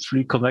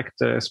hopefully connect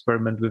the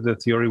experiment with the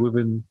theory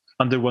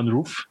under one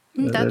roof.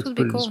 That would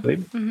be cool.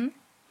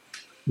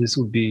 This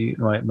would be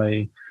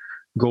my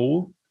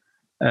goal.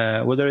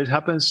 Whether it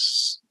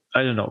happens,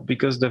 I don't know,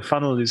 because the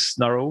funnel is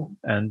narrow,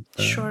 and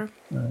sure.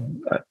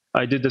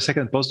 I did the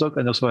second postdoc,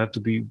 and also I have to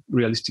be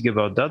realistic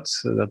about that.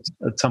 So that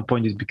at some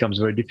point it becomes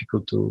very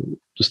difficult to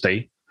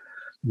stay.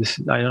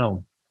 I don't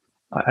know.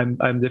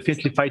 I'm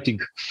definitely fighting.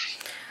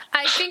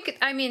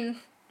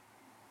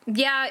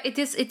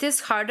 It is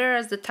harder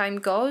as the time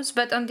goes,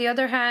 but on the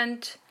other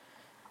hand,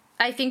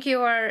 I think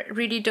you are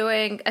really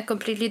doing a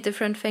completely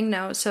different thing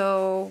now.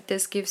 So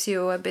this gives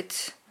you a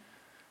bit,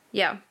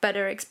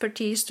 better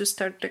expertise to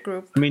start the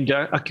group. I mean,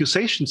 the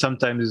accusation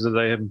sometimes is that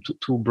I am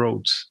too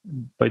broad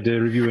by the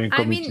reviewing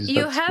committees. I mean,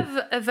 you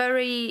have a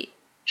very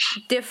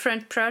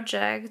different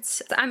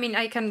projects. I mean,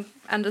 I can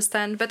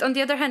understand, but on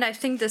the other hand, I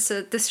think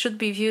this should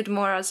be viewed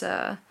more as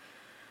a.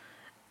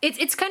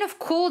 It's kind of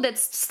cool that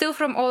still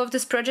from all of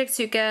these projects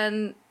you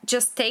can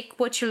just take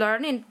what you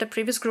learn in the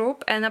previous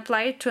group and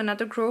apply it to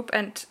another group,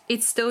 and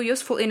it's still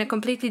useful in a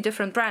completely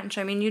different branch.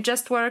 I mean, you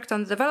just worked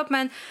on the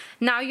development,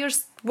 now you're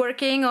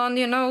working on,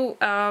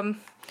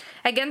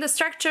 again, the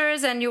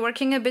structures, and you're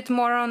working a bit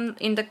more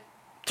in the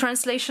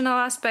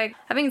translational aspect.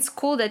 I think it's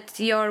cool that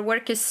your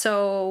work is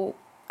so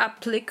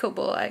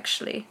applicable,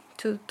 actually,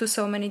 to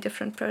so many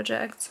different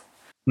projects.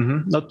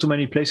 Mm-hmm. Not too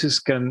many places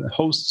can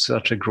host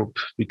such a group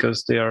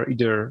because they are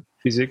either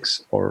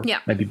physics or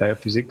maybe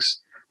biophysics,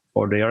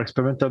 or they are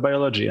experimental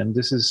biology. And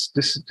this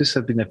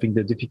has been, I think,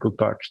 the difficult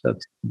part,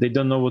 that they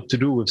don't know what to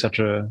do with such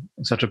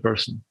a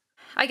person.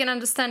 I can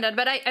understand that,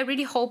 but I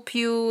really hope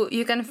you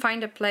can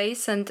find a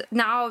place. And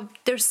now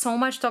there's so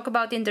much talk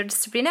about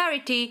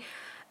interdisciplinarity.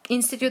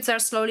 Institutes are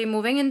slowly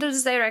moving into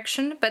this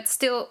direction, but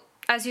still,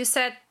 as you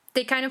said,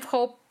 they kind of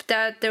hope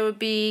that there will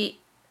be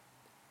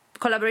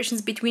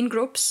collaborations between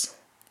groups,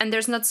 and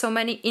there's not so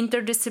many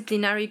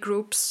interdisciplinary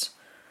groups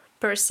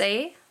per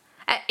se.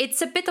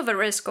 It's a bit of a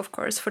risk, of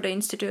course, for the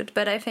institute,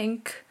 but I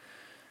think,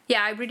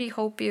 I really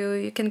hope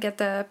you can get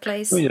the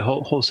place. I mean, the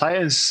whole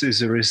science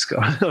is a risk.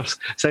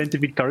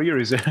 Scientific career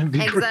is a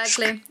big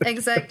risk.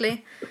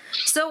 Exactly.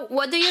 So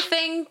what do you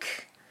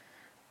think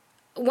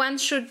one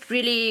should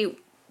really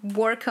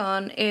work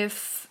on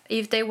if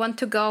they want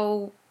to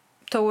go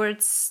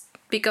towards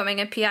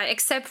becoming a PI,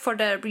 except for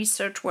the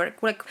research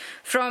work? Like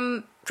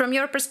from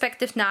your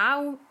perspective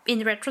now,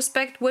 in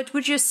retrospect, what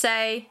would you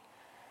say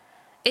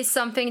is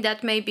something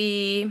that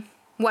maybe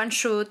one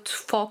should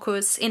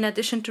focus in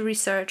addition to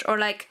research, or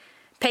like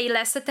pay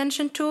less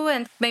attention to,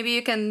 and maybe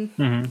you can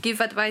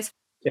give advice?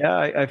 Yeah,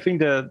 I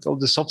think that all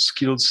the soft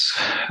skills,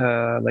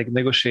 like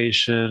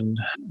negotiation,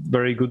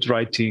 very good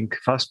writing,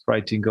 fast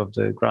writing of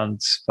the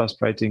grants,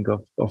 fast writing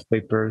of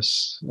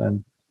papers,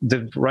 and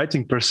the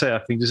writing per se, I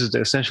think this is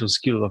the essential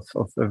skill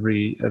of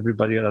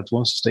everybody that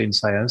wants to stay in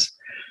science.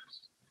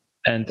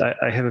 And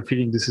I have a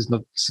feeling this is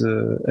not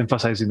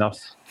emphasized enough.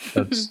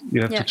 That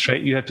you have to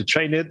train. You have to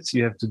train it.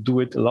 You have to do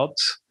it a lot.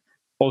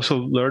 Also,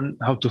 learn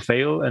how to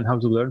fail and how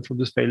to learn from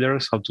these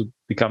failures. How to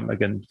become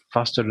again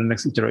faster the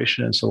next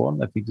iteration and so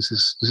on. I think this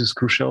is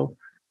crucial.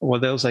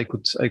 What else I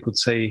could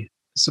say?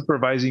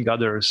 Supervising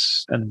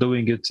others and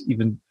doing it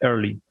even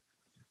early.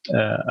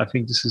 I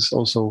think this is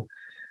also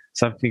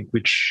something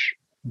which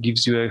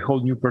gives you a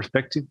whole new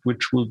perspective,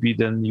 which will be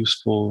then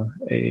useful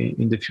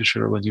in the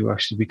future when you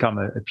actually become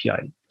a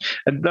PI.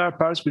 And there are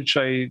parts which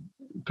I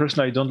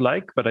personally don't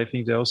like, but I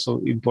think they're also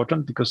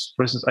important because,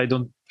 for instance, I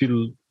don't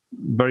feel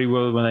very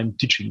well when I'm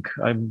teaching.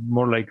 I'm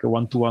more like a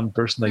one-to-one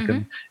person. I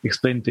can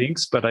explain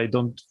things, but I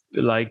don't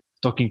like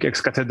talking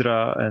ex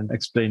cathedra and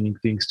explaining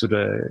things to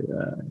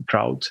the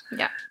crowd.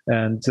 Yeah.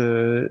 And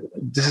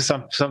this is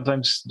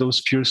sometimes those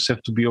fears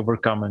have to be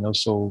overcome. And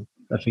also,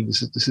 I think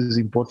this is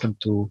important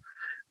to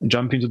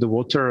jump into the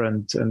water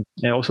and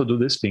also do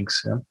these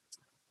things.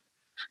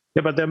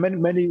 Yeah, but there are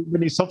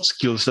many soft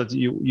skills that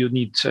you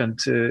need, and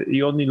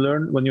you only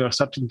learn when you are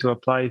starting to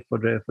apply for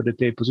the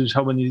PA position.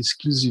 How many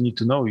skills you need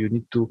to know? You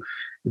need to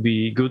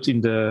be good in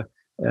the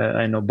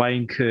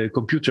buying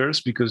computers,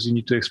 because you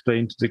need to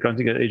explain to the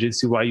granting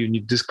agency why you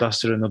need this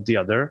cluster and not the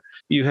other.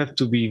 You have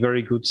to be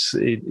very good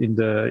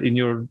in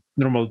your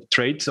normal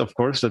trades, of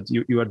course, that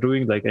you are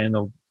doing, like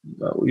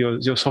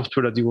your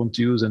software that you want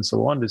to use and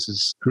so on. This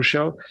is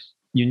crucial.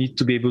 You need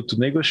to be able to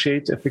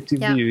negotiate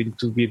effectively. Yeah. You need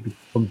to be able to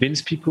convince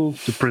people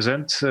to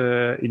present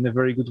in a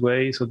very good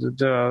way. So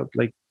there are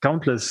like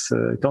countless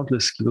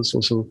skills.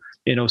 Also,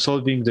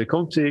 solving the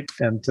conflict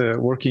and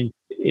working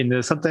in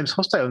a sometimes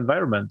hostile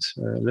environment.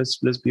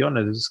 Let's be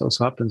honest. This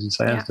also happens in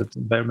science, that the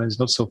environment is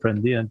not so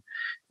friendly, and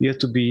you have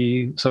to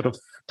be sort of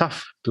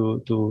tough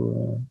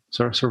to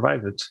sort of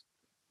survive it.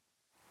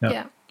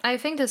 Yeah, I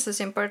think this is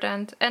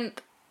important, and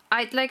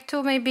I'd like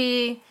to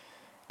maybe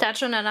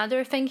touch on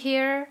another thing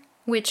here,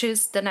 which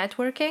is the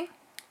networking.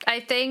 I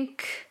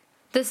think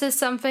this is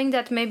something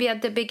that maybe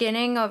at the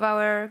beginning of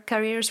our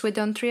careers we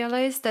don't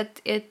realize,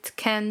 that it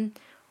can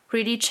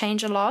really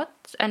change a lot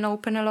and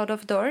open a lot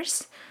of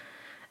doors.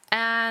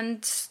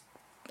 And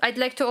I'd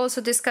like to also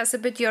discuss a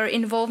bit your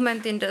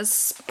involvement in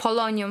this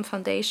Polonium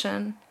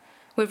Foundation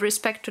with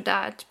respect to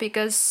that,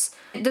 because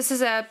this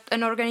is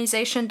an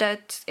organization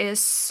that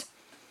is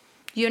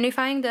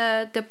unifying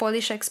the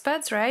Polish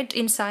expats, right,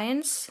 in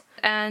science.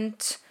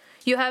 And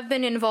you have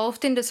been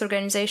involved in this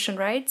organization,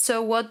 right?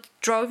 So what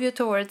drove you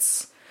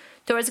towards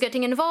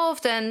getting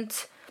involved, and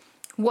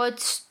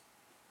what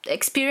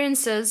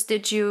experiences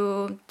did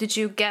you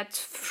get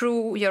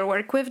through your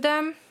work with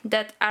them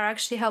that are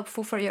actually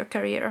helpful for your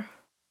career?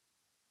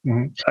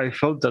 I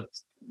felt that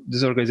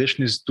this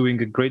organization is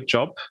doing a great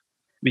job,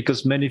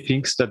 because many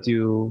things that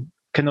you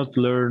cannot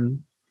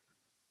learn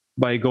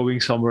by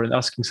going somewhere and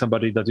asking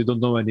somebody that you don't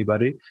know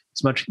anybody.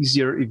 It's much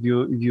easier if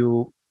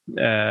you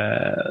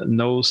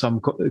know some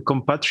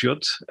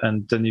compatriot,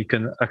 and then you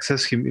can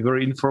access him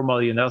very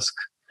informally and ask.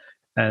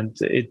 And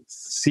it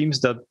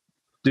seems that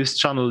this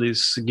channel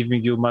is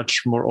giving you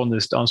much more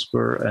honest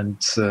answer, and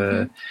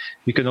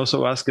you can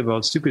also ask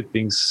about stupid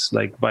things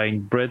like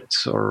buying bread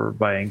or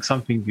buying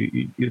something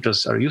you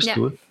just are used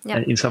to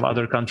in some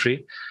other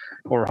country,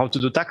 or how to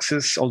do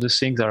taxes. All these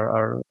things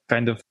are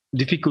kind of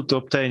difficult to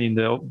obtain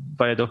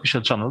via the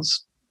official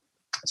channels.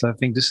 So I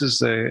think this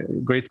is a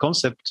great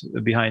concept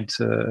behind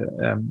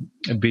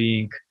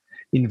being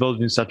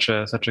involved in such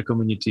a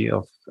community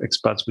of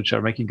expats which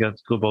are making a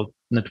global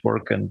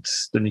network, and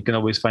then you can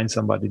always find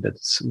somebody that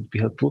would be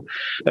helpful.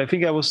 I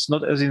think I was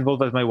not as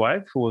involved as my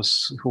wife, who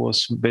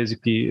was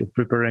basically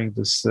preparing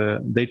this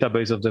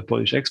database of the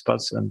Polish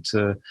expats, and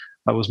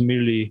I was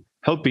merely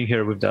helping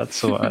her with that.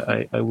 So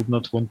I would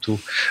not want to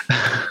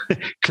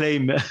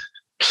claim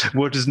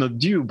what is not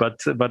due,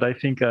 but I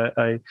think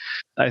I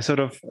sort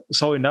of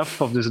saw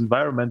enough of this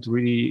environment to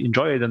really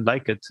enjoy it and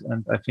like it,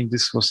 and I think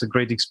this was a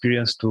great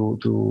experience to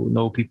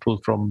know people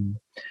from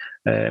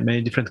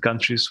many different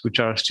countries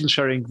which are still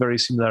sharing very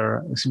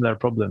similar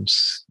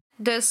problems.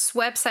 This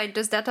website,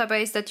 this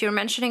database that you're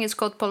mentioning, is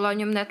called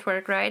Polonium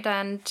Network, right?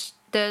 And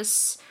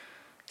this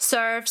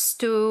serves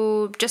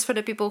to, just for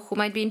the people who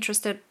might be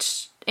interested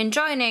in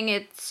joining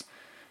it,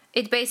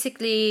 it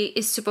basically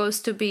is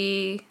supposed to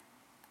be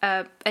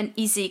an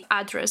easy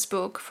address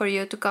book for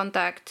you to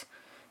contact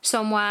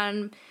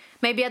someone,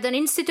 maybe at an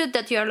institute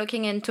that you are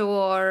looking into,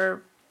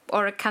 or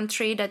a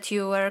country that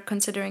you are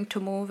considering to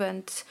move,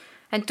 and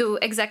to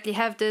exactly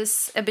have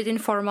this a bit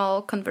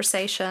informal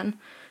conversation.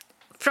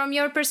 From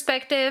your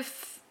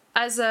perspective,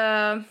 as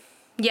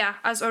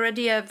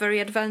already a very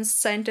advanced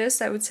scientist,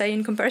 I would say,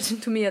 in comparison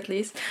to me at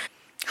least,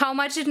 how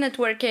much did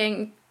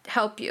networking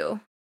help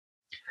you?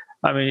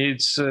 I mean,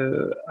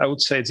 I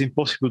would say it's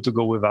impossible to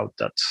go without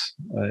that.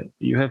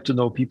 You have to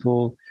know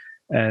people,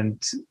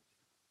 and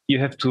you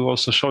have to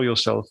also show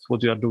yourself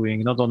what you are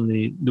doing, not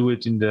only do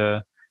it in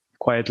the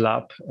quiet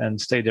lab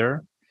and stay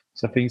there.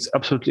 So I think it's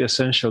absolutely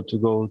essential to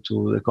go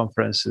to the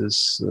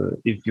conferences,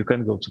 if you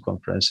can go to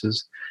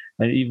conferences.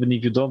 And even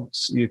if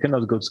you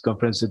cannot go to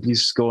conferences, at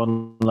least go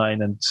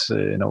online and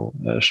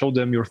show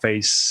them your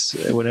face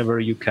whenever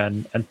you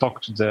can, and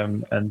talk to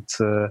them, and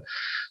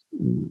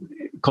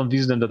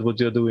convince them that what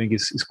you're doing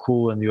is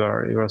cool and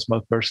you're a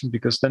smart person,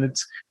 because then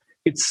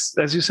it's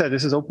as you said,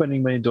 this is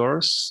opening many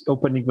doors,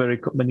 opening very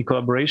many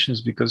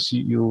collaborations, because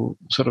you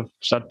sort of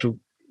start to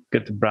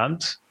get the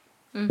brand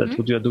that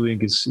what you're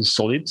doing is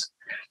solid.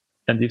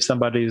 And if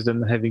somebody is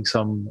then having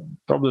some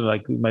problem,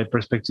 like in my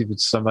perspective,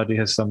 if somebody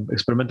has some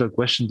experimental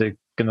question they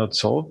cannot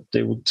solve,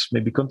 they would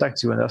maybe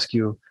contact you and ask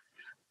you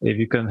if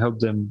you can help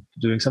them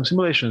doing some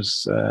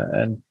simulations,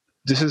 and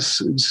this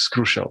is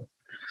crucial.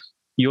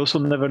 You also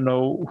never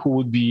know who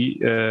would be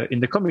in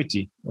the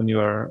committee when you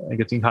are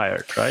getting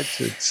hired, right?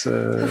 It's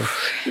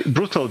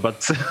brutal,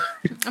 but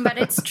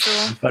it's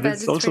true. but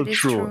it's also really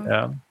true.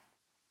 Yeah.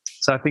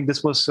 So I think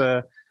this was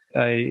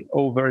I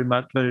owe very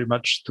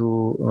much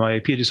to my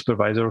PhD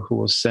supervisor, who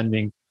was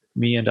sending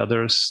me and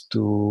others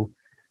to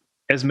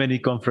as many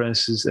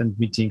conferences and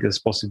meetings as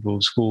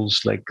possible.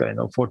 Schools, like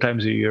 4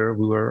 times a year,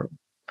 we were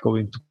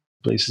going to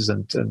places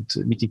and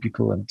meeting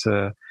people, and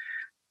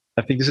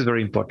I think this is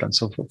very important.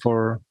 So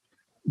for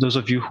those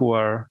of you who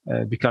are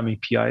becoming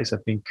PIs, I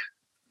think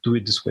do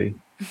it this way.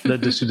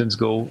 Let the students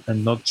go,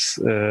 and not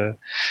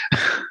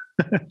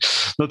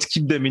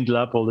keep them in the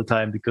lab all the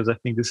time, because I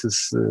think this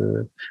is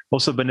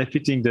also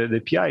benefiting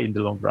the PI in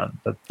the long run,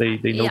 that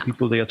they know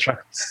people, they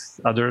attract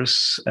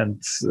others,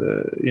 and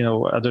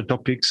other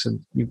topics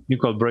and new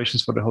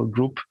collaborations for the whole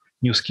group,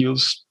 new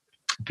skills.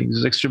 I think this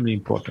is extremely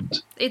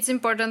important. It's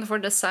important for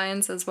the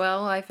science as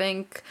well. I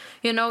think,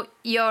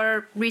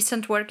 your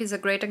recent work is a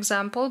great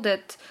example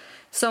that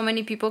so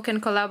many people can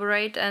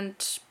collaborate and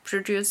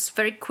produce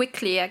very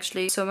quickly,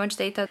 actually, so much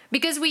data.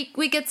 Because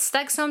we get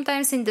stuck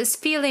sometimes in this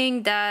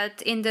feeling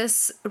that in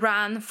this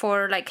run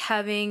for like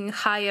having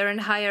higher and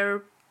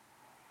higher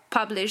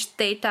published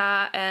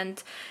data,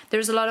 and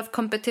there's a lot of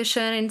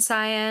competition in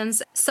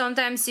science.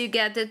 Sometimes you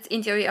get it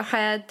into your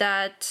head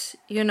that,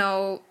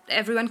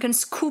 everyone can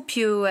scoop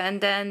you,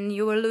 and then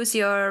you will lose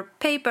your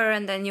paper,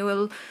 and then you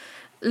will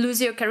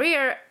lose your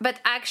career. But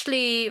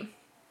actually,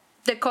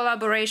 the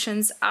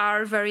collaborations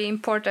are very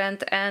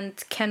important and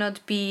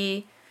cannot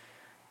be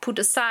put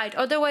aside.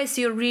 Otherwise,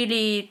 you're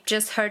really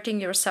just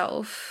hurting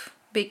yourself,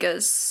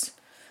 because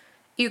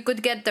you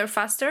could get there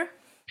faster.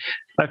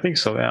 I think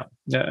so, yeah.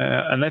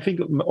 And I think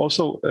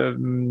also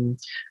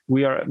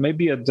we are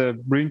maybe at the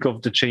brink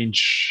of the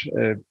change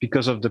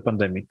because of the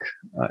pandemic.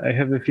 I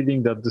have the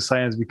feeling that the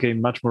science became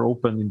much more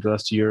open in the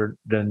last year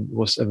than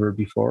was ever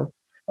before.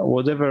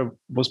 Whatever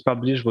was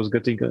published was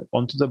getting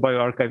onto the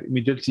bioRxiv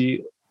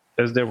immediately,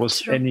 as there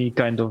was any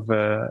kind of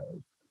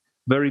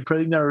very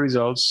preliminary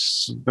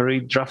results, very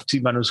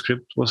drafty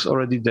manuscript was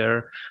already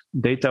there.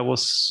 Data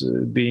was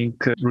being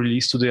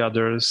released to the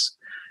others.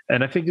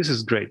 And I think this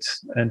is great.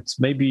 And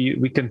maybe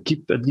we can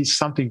keep at least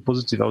something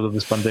positive out of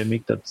this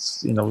pandemic, that,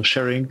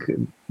 sharing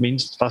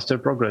means faster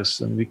progress,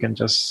 and we can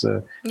just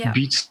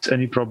beat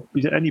any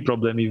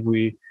problem if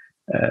we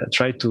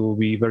try to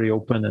be very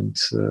open and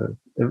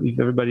if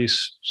everybody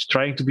is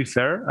trying to be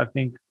fair, I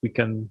think we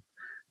can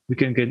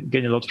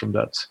gain a lot from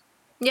that.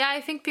 Yeah,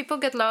 I think people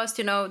get lost.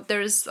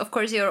 There's, of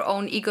course, your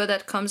own ego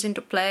that comes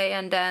into play.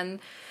 And then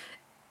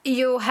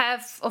you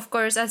have, of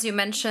course, as you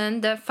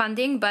mentioned, the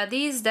funding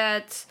bodies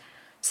that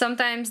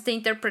sometimes the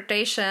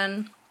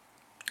interpretation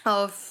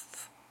of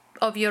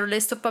your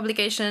list of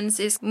publications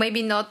is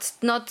maybe not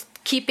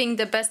keeping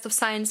the best of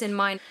science in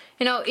mind.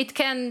 It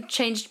can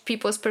change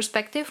people's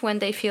perspective when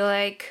they feel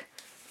like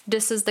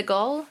this is the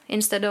goal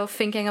instead of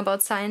thinking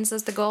about science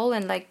as the goal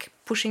and like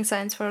pushing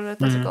science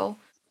forward as a goal.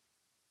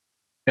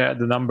 Yeah,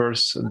 the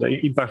numbers, the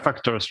impact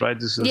factors, right?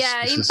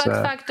 Impact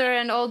factor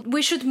and all.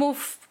 We should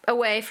move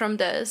away from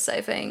this,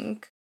 I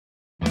think.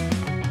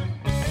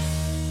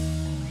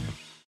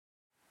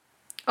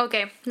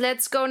 Okay,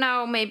 let's go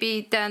now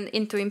maybe then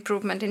into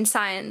improvement in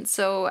science.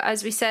 So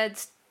as we said,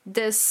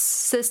 this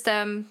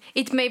system,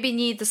 it maybe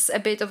needs a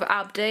bit of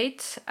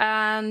update.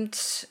 And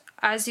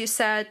as you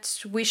said,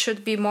 we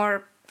should be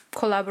more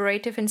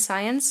collaborative in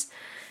science.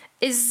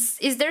 Is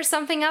there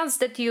something else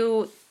that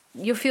you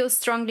feel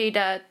strongly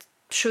that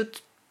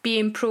should be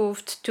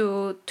improved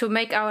to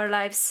make our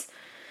lives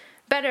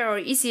better or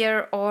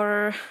easier,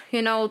 or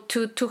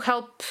to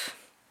help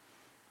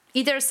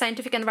either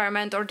scientific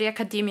environment or the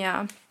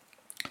academia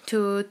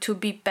to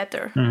be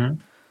better?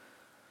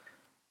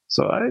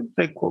 So I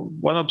think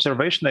one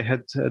observation I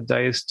had at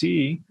the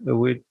IST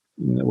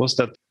was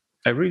that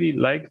I really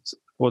liked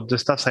what the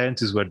staff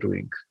scientists were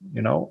doing,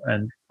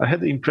 and I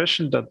had the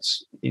impression that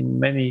in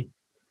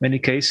many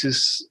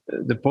cases,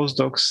 the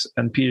postdocs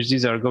and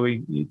PhDs are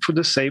going through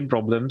the same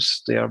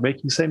problems. They are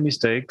making the same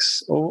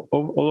mistakes all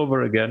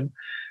over again,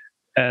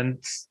 and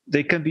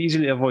they can be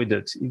easily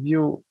avoided. If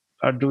you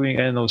are doing,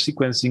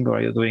 sequencing,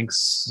 or you're doing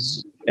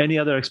any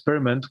other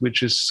experiment,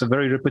 which is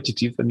very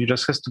repetitive and it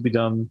just has to be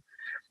done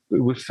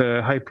with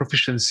high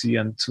proficiency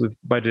and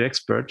by the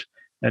expert,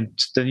 and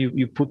then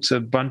you put a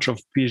bunch of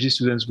PhD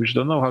students which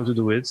don't know how to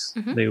do it.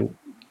 They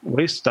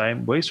waste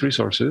time, waste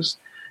resources,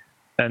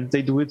 and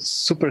they do it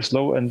super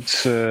slow and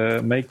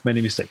make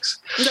many mistakes.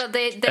 No,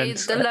 they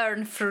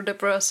learn through the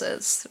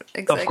process.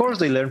 Exactly. Of course,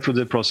 they learn through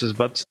the process,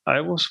 but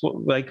I was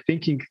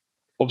thinking,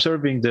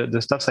 observing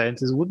the staff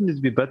scientists, wouldn't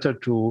it be better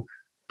to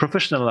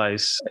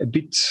professionalize a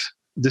bit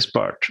this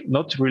part,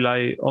 not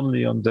rely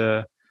only on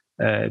the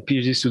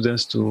PhD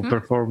students to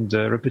perform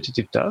the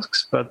repetitive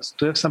tasks, but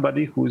to have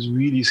somebody who is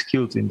really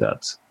skilled in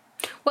that.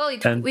 Well,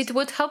 it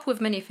would help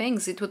with many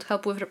things. It would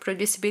help with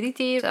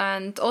reproducibility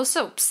and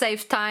also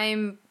save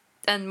time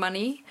and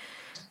money.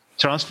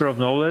 Transfer of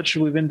knowledge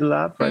within the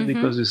lab, right?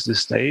 Because this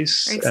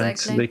stays,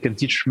 exactly. And they can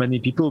teach many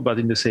people, but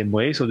in the same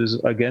way. So this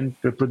is, again,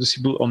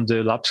 reproducible on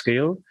the lab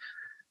scale.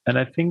 And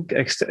I think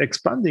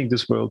expanding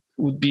this world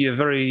would be a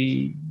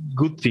very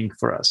good thing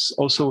for us.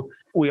 Also,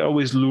 we are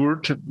always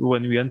lured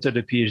when we enter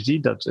the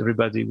PhD that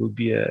everybody will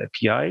be a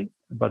PI,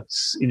 but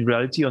in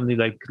reality, only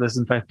like less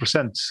than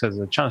 5% has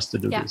a chance to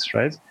do this,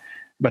 right?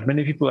 But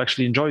many people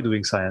actually enjoy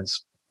doing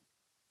science.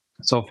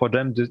 So for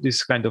them,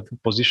 this kind of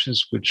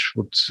positions, which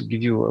would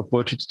give you a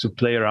opportunity to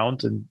play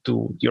around and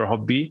do your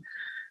hobby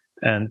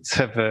and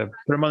have a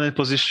permanent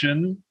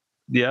position,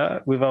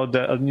 without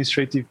the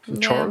administrative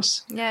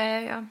chores.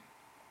 Yeah.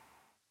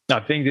 I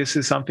think this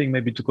is something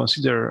maybe to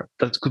consider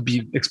that could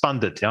be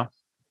expanded,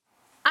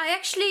 I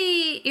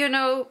actually,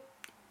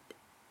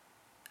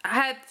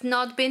 have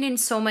not been in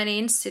so many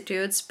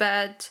institutes,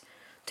 but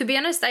to be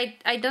honest,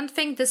 I don't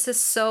think this is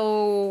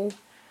so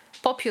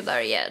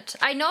popular yet.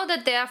 I know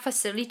that there are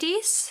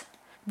facilities.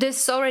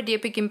 This is already a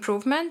big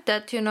improvement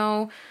that,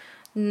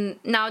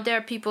 now there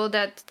are people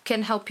that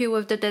can help you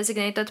with the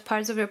designated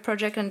parts of your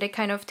project and they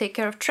kind of take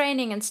care of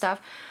training and stuff.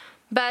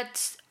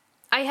 But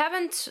I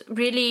haven't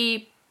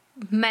really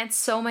met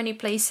so many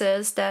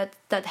places that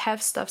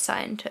have staff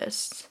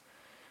scientists.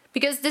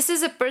 Because this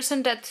is a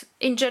person that,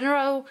 in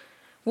general,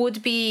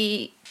 would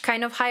be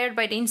kind of hired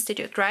by the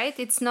institute, right?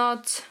 It's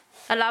not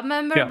a lab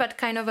member, but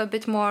kind of a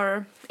bit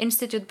more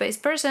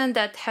institute-based person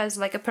that has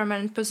like a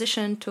permanent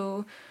position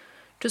to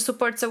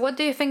support. So what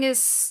do you think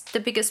is the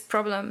biggest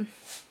problem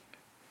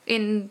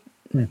in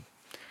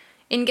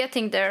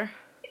getting there?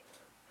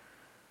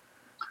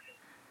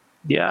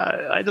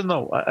 Yeah, I don't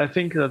know. I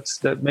think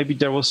that maybe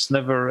there was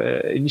never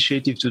an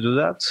initiative to do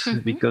that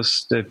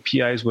because the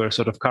PIs were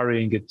sort of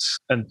carrying it.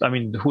 And I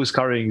mean, who is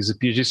carrying is the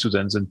PhD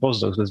students and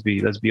postdocs, let's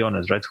be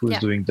honest, right? Who is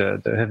doing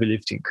the heavy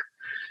lifting?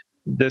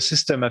 The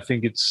system, I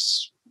think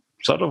it's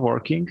sort of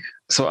working.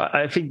 So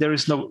I think there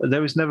is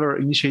never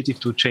initiative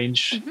to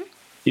change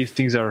if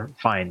things are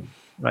fine,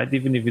 right?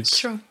 Even if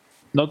it's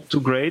not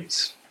too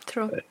great.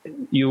 True.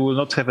 You will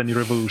not have any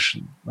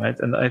revolution, right?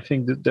 And I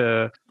think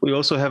that we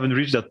also haven't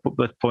reached that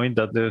point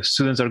that the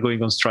students are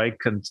going on strike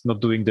and not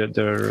doing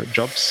their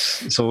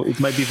jobs. So it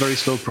might be a very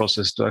slow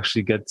process to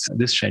actually get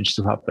this change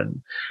to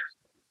happen.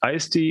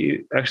 IST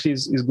actually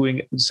is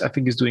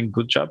doing a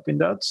good job in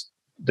that.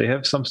 They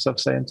have some staff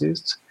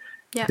scientists.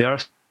 Yeah. There are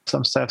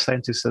some staff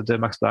scientists at the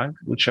Max Planck,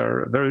 which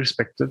are very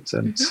respected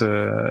and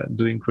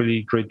doing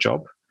really great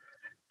job.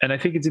 And I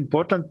think it's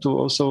important to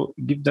also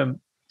give them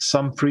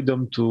some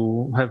freedom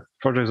to have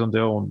projects on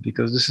their own,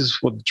 because this is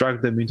what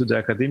dragged them into the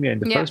academia in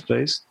the first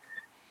place.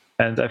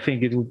 And I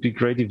think it would be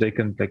great if they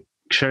can like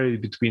share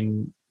it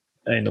between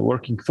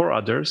working for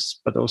others,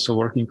 but also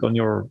working on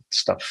your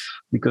stuff,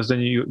 because then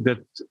you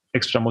get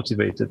extra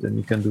motivated and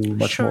you can do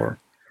much more.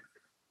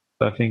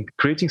 So I think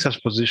creating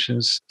such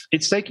positions,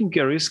 it's taking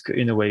a risk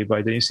in a way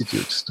by the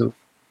institutes to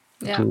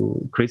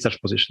create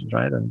such positions,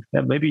 right? And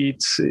maybe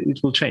it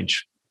will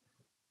change.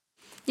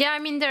 Yeah, I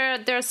mean,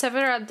 there are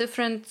several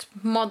different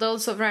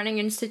models of running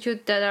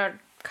institute that are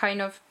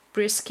kind of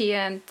risky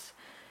and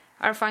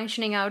are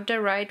functioning out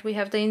there, right? We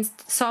have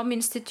some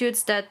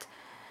institutes that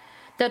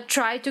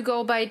try to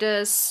go by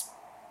this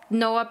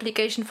no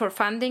application for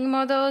funding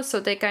model, so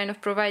they kind of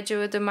provide you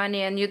with the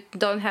money and you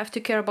don't have to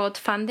care about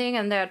funding,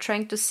 and they are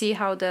trying to see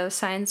how the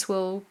science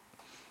will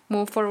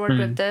move forward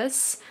with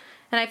this.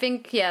 And I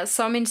think,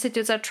 some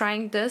institutes are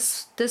trying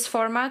this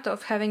format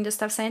of having the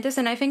staff scientists,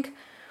 and I think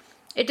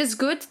it is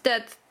good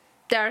that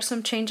there are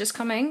some changes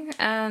coming,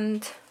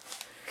 and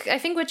I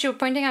think what you're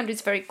pointing out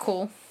is very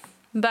cool,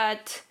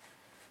 but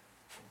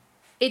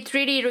it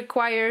really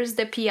requires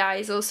the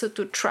PIs also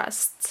to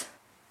trust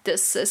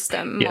this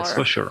system more. Yes,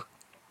 for sure.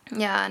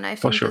 Yeah, and I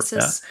think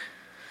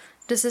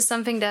this is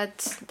something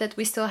that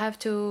we still have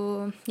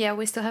to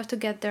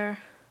get there.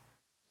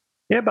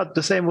 Yeah, but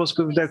the same was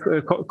with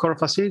the core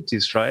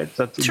facilities, right?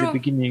 That in the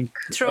beginning,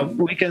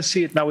 we can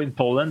see it now in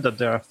Poland that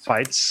there are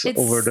fights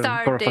over the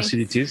core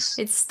facilities.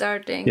 It's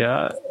starting.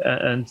 Yeah,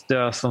 and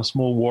there are some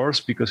small wars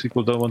because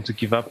people don't want to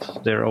give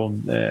up their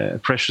own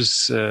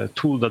precious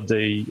tool that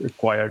they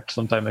acquired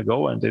some time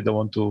ago, and they don't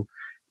want to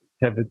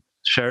have it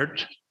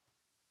shared.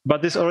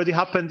 But this already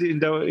happened in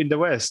the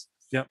West.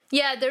 Yeah.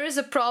 Yeah, there is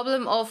a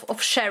problem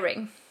of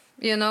sharing,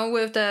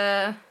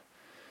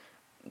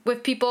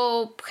 with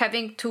people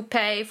having to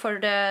pay for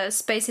the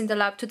space in the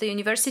lab to the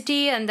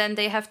university, and then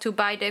they have to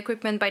buy the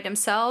equipment by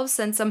themselves,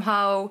 and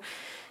somehow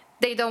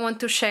they don't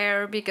want to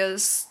share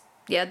because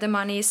the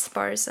money is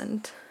sparse.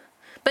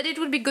 But it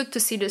would be good to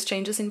see these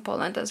changes in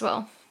Poland as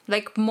well,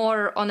 like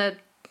more on a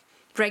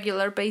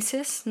regular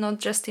basis, not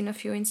just in a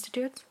few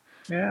institutes.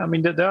 Yeah, I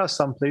mean, there are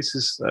some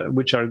places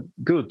which are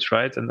good,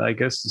 right? And I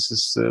guess this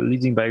is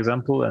leading by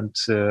example. And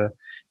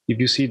if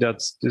you see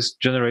that this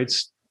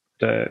generates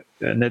the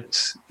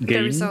net gain,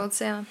 the results,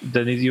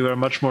 then you are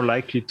much more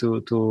likely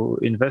to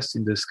invest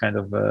in this kind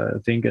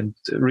of thing and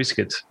risk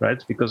it,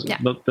 right? Because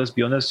let's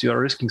be honest, you are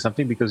risking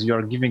something because you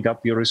are giving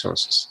up your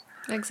resources.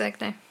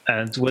 Exactly.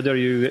 And whether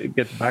you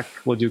get back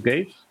what you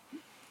gave,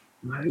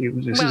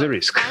 this is a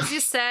risk. As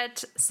you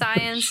said,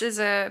 science is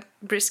a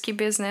risky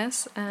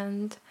business,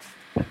 and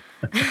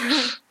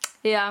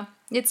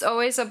it's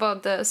always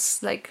about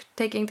this, like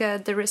taking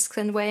the risks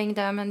and weighing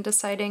them and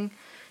deciding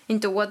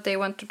into what they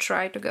want to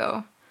try to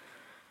go.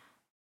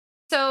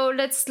 So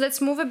let's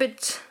move a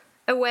bit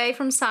away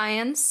from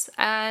science.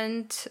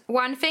 And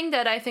one thing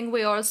that I think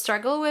we all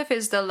struggle with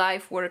is the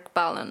life-work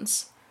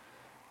balance.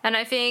 And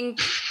I think...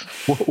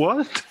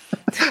 What?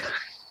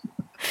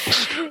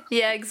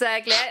 Yeah,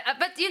 exactly.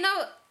 But,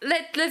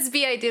 let's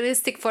be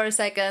idealistic for a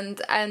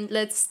second and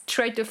let's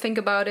try to think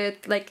about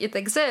it like it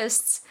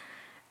exists.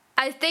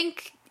 I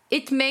think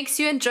it makes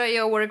you enjoy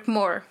your work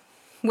more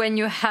when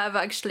you have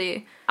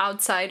actually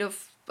outside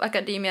of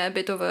academia a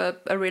bit of a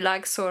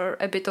relax or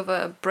a bit of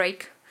a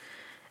break.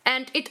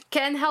 And it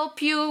can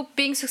help you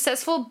being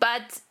successful,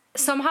 but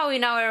somehow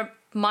in our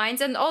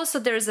minds, and also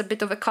there's a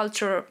bit of a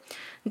culture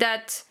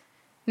that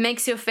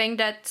makes you think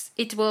that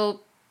it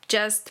will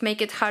just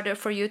make it harder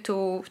for you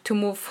to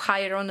move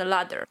higher on the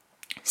ladder.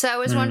 So I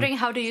was wondering,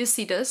 how do you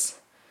see this?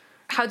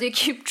 How do you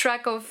keep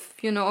track of,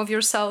 of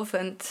yourself,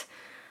 and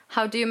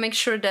how do you make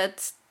sure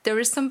that there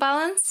is some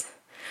balance?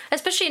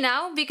 Especially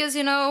now, because,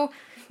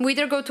 we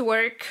either go to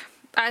work,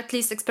 at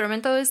least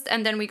experimentalist,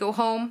 and then we go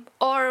home,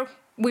 or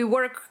we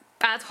work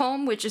at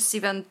home, which is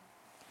even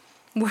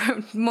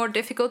more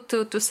difficult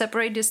to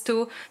separate these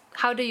two.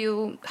 How do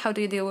you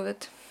deal with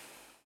it?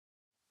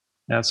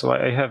 Yeah, so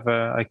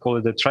I call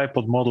it the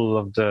tripod model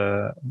of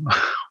the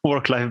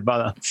work-life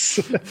balance.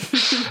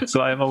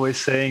 So I'm always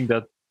saying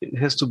that it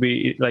has to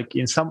be like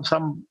in some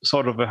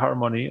sort of a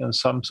harmony, and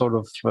some sort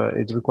of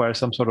it requires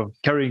some sort of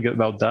caring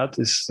about that,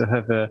 is to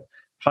have a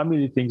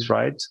family things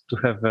right, to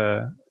have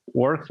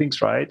work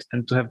things right,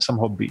 and to have some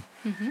hobby.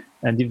 Mm-hmm.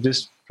 And if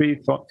these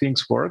three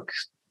things work,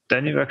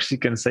 then you actually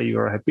can say you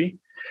are happy,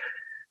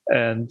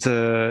 and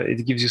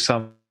it gives you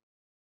some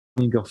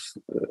feeling of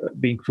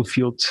being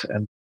fulfilled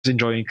and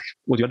enjoying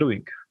what you're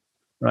doing,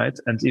 right?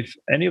 And if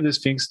any of these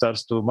things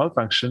starts to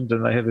malfunction,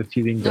 then I have a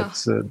feeling that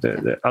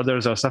the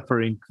others are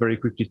suffering very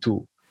quickly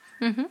too.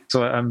 Mm-hmm.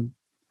 So I'm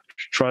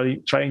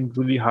trying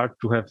really hard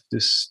to have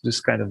this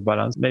kind of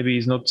balance. Maybe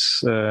it's not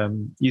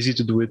easy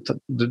to do it.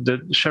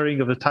 The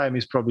sharing of the time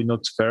is probably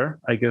not fair.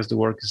 I guess the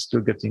work is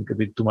still getting a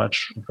bit too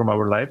much from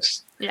our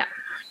lives. Yeah.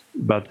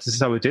 But this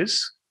is how it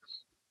is.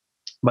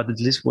 But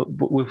at least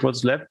with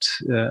what's left,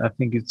 I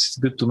think it's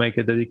good to make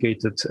a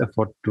dedicated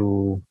effort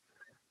to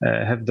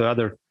have the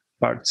other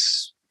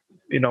parts,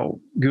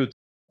 good.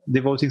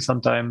 Devoting some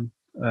time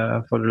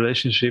for the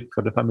relationship,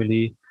 for the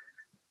family,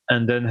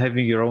 and then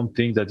having your own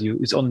thing that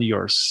it's only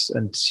yours,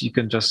 and you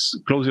can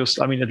just close your.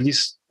 I mean, at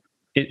least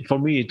for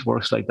me, it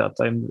works like that.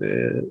 I'm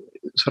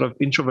sort of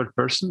introvert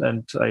person,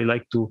 and I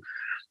like to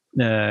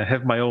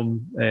have my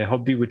own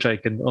hobby, which I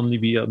can only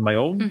be on my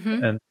own,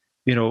 and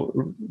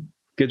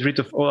get rid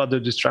of all other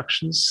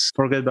distractions,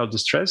 forget about the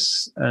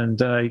stress, and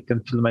then I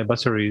can feel my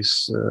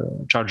batteries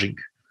charging.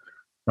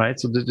 Right.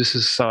 So this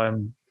is how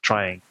I'm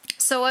trying.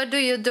 So what do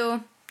you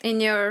do in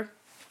your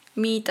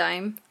me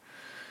time,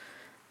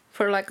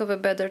 for lack of a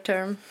better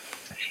term?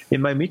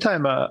 In my me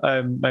time,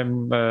 I'm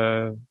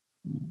an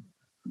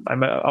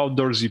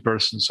outdoorsy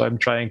person, so I'm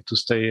trying to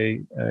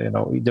stay.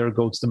 Either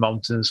go to the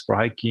mountains for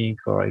hiking,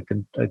 or I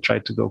try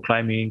to go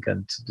climbing,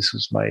 and this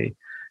is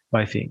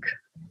my thing.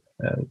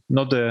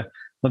 Not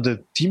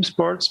the team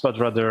sports, but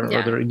rather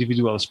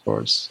individual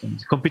sports,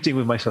 and competing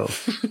with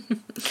myself,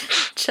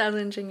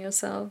 challenging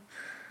yourself.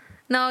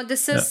 No,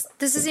 this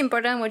is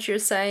important what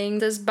you're saying.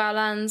 This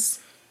balance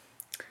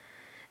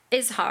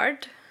is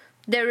hard.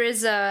 There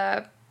is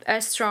a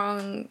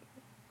strong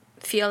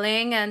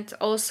feeling, and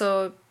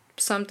also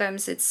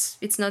sometimes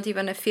it's not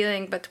even a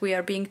feeling, but we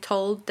are being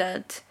told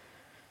that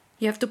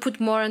you have to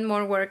put more and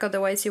more work,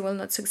 otherwise you will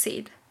not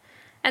succeed.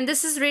 And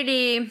this is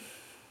really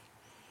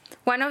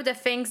one of the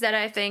things that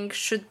I think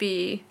should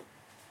be,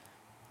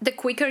 the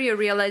quicker you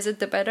realize it,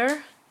 the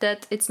better,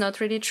 that it's not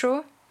really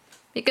true.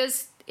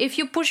 Because if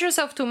you push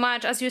yourself too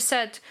much, as you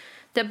said,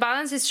 the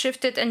balance is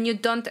shifted and you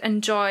don't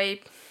enjoy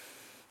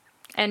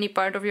any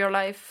part of your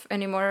life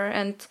anymore.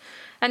 And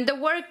the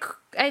work,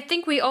 I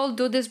think we all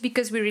do this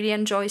because we really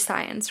enjoy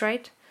science,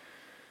 right?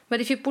 But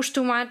if you push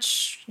too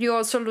much, you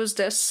also lose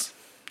this.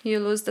 You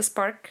lose the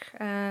spark.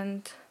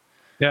 And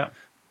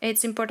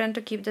it's important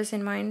to keep this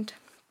in mind.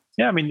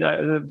 Yeah, I mean,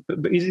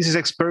 this is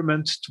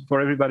experiment for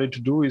everybody to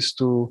do, is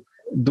to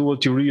do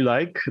what you really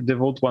like,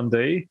 devote one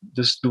day,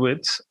 just do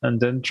it, and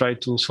then try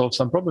to solve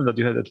some problem that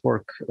you had at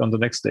work on the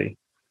next day.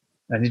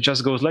 And it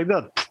just goes like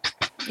that,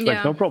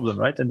 like no problem,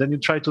 right? And then you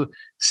try to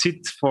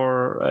sit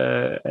for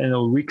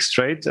a week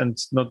straight and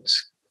not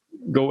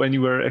go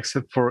anywhere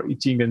except for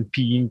eating and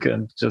peeing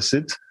and just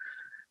sit.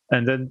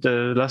 And then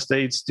the last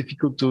day, it's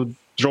difficult to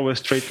draw a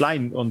straight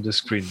line on the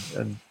screen.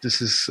 And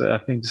I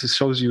think this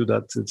shows you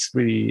that it's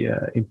really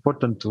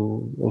important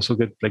to also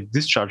get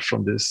discharge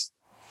from this.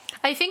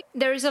 I think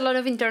there is a lot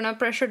of internal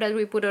pressure that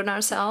we put on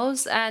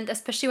ourselves. And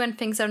especially when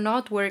things are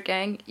not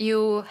working,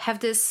 you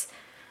have this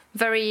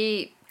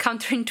very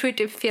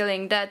counterintuitive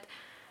feeling that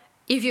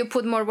if you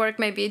put more work,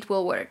 maybe it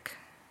will work.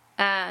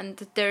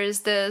 And there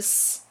is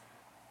this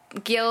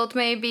guilt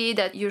maybe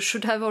that you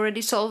should have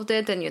already solved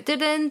it and you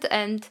didn't.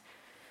 And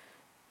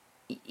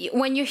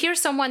when you hear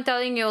someone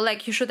telling you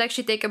you should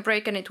actually take a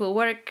break and it will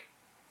work,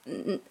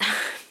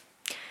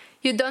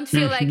 you don't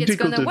feel like it's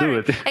gonna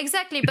work.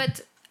 Exactly,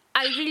 but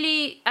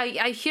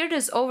I hear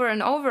this over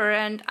and over,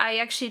 and I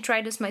actually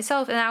tried this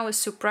myself and I was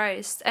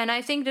surprised. And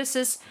I think this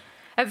is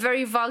a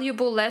very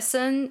valuable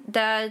lesson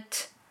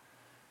that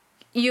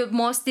you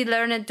mostly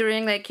learn it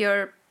during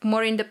your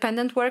more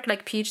independent work,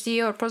 like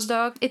PhD or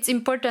postdoc. It's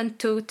important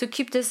to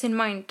keep this in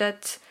mind,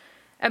 that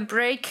a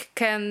break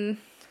can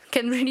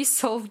really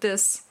solve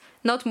this.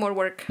 Not more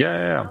work.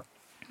 Yeah.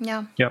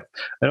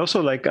 And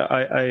also,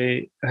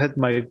 I had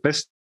my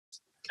best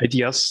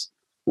ideas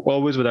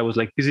always when I was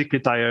physically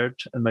tired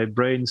and my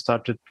brain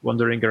started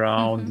wandering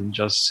around and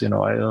just, I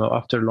don't know,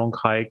 after a long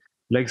hike,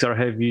 legs are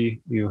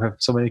heavy, you have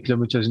so many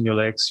kilometers in your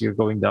legs, you're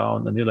going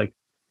down and you're like,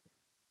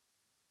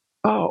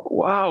 oh,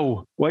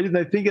 wow, why didn't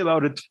I think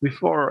about it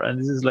before?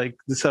 And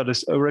these are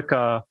this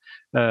eureka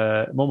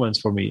moments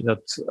for me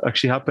that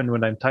actually happen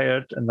when I'm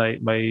tired and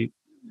my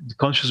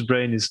conscious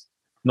brain is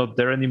not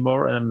there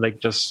anymore, and I'm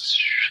just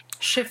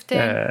shifting,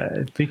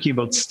 thinking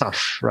about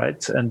stuff,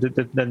 right? And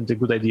then the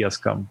good ideas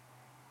come.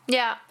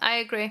 Yeah, I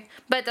agree.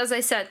 But as I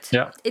said,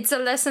 it's a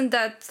lesson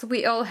that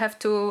we all have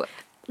to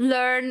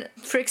learn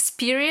through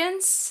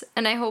experience,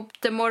 and I hope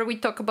the more we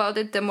talk about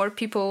it, the more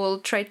people will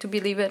try to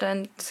believe it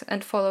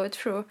and follow it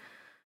through.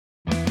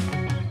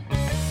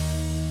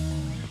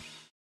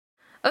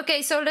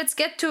 Okay, so let's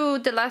get to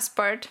the last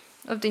part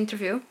of the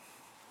interview,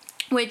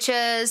 which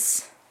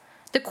is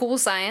the cool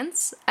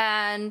science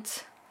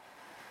and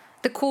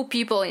the cool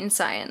people in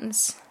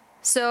science.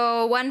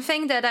 So one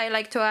thing that I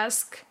like to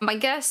ask my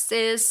guests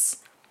is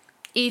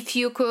if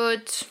you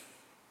could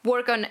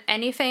work on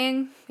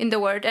anything in the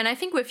world, and I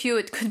think with you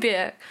it could be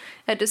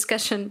a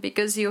discussion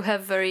because you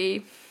have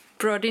very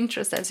broad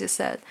interest, as you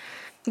said.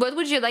 What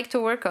would you like to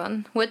work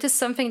on? What is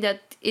something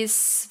that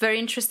is very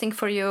interesting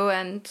for you?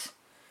 And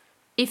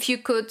if you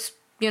could,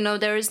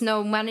 there is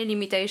no money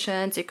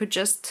limitations, you could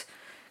just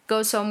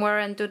go somewhere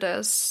and do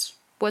this,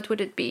 what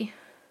would it be?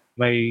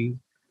 My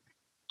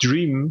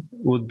dream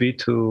would be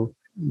to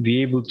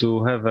be able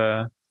to have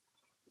a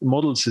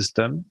model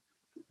system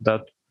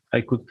that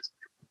I could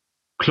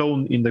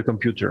clone in the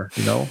computer.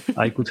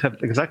 I could have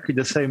exactly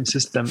the same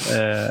system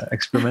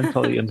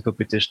experimentally and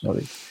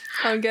computationally.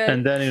 Okay.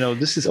 And then,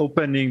 this is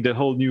opening the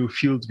whole new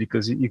field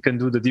because you can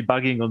do the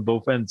debugging on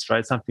both ends,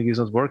 right? Something is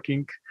not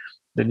working.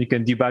 Then you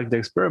can debug the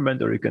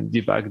experiment or you can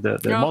debug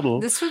the model.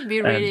 This would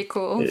be really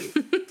cool.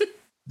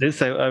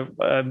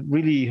 I'm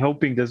really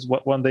hoping that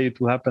one day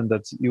it will happen,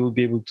 that you will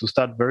be able to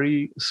start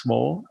very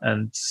small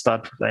and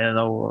start,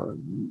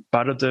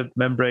 part of the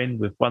membrane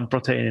with one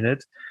protein in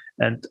it,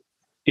 and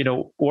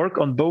work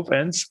on both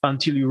ends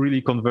until you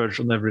really converge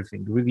on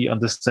everything, really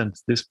understand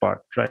this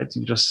part, right?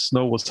 You just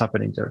know what's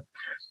happening there.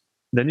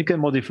 Then you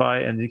can modify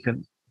and you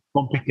can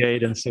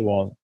complicate and so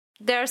on.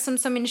 There are some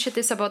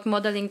initiatives about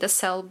modeling the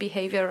cell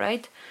behavior,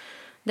 right?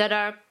 That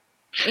are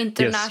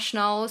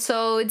international. Yes.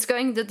 So it's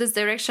going to this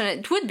direction.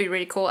 It would be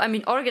really cool. I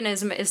mean,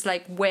 organism is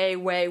like way,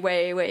 way,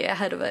 way, way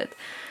ahead of it.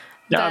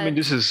 Yeah, but, I mean,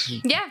 this is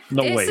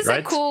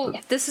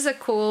right? This is a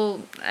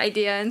cool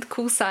idea and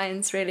cool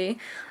science, really.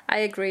 I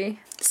agree.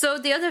 So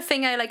the other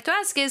thing I like to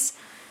ask is,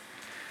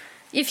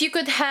 if you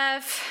could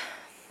have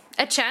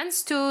a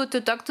chance to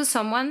talk to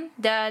someone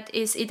that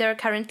is either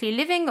currently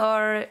living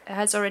or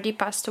has already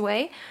passed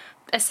away,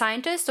 a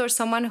scientist or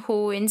someone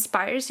who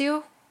inspires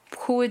you,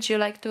 who would you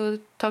like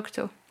to talk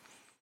to?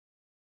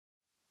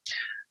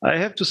 I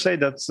have to say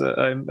that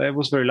I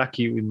was very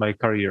lucky in my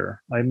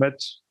career. I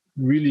met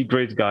really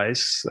great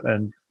guys,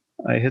 and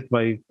I have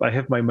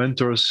my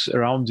mentors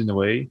around in a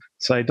way.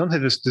 So I don't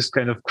have this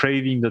kind of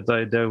craving that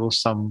there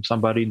was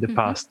somebody in the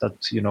past that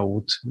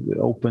would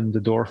open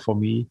the door for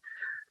me.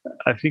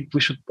 I think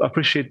we should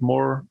appreciate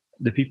more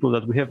the people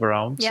that we have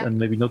around, and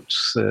maybe not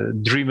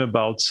dream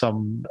about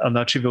some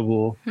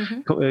unachievable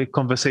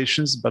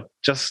conversations, but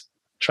just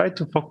try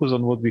to focus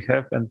on what we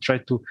have and try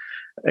to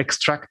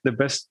extract the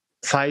best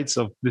sides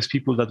of these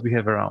people that we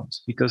have around,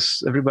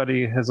 because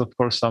everybody has, of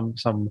course,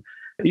 some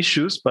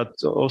issues, but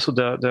also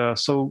there are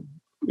so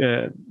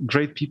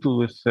great people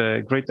with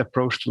a great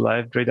approach to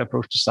life, great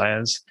approach to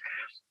science.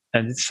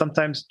 And it's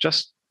sometimes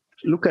just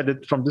look at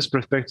it from this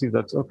perspective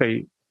that,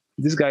 okay,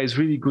 this guy is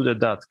really good at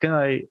that. Can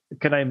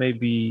I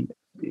maybe,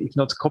 if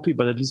not copy,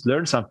 but at least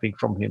learn something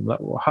from him, like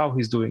how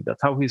he's doing that,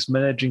 how he's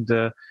managing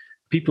the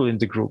people in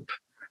the group,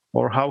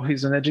 or how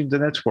he's managing the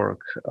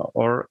network,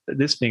 or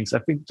these things. I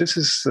think this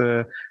is,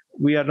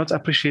 we are not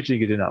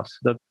appreciating it enough.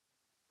 That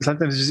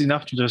sometimes it's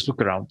enough to just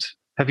look around.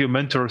 Have your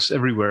mentors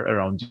everywhere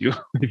around you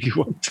if you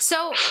want.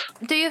 So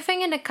do you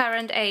think in the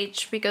current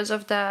age, because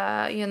of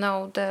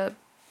the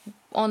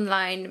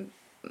online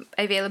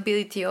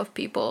availability of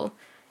people,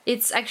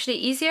 it's actually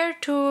easier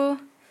to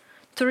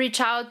reach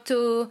out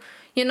to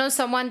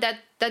someone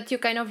that you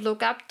kind of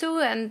look up to,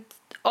 and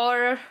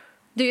or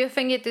do you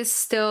think it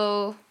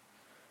still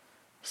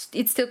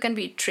can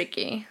be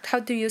tricky? How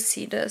do you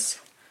see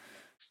this?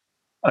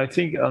 I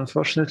think,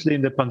 unfortunately,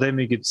 in the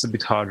pandemic, it's a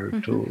bit harder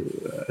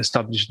to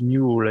establish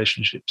new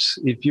relationships.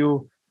 If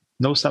you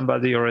know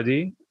somebody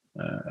already,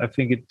 I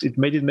think it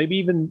made it maybe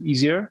even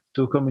easier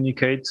to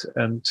communicate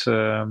and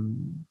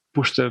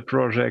push the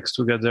projects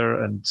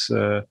together and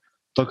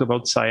talk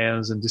about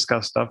science and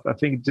discuss stuff. I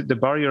think the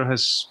barrier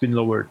has been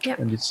lowered,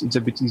 and it's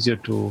a bit easier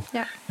to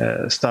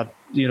start,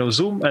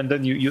 Zoom, and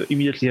then you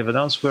immediately have an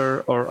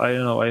answer. Or I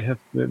don't know, I have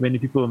many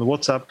people on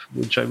WhatsApp,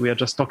 we are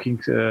just talking,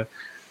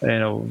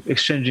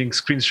 exchanging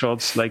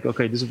screenshots like,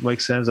 okay, this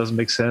makes sense, doesn't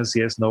make sense,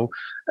 yes, no.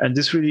 And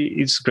this really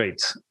is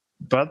great.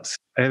 But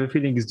I have a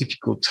feeling it's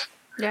difficult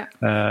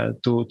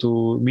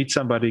to meet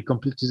somebody,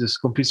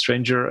 complete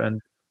stranger, and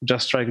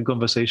just strike a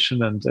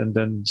conversation and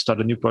then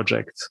start a new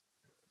project.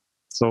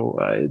 So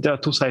there are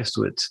two sides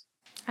to it.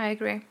 I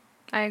agree.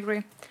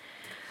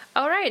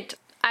 All right.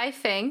 I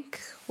think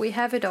we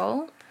have it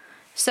all.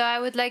 So I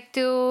would like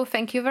to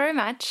thank you very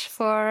much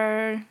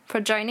for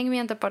joining me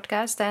on the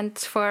podcast and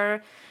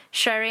for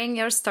sharing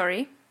your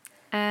story.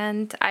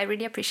 And I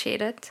really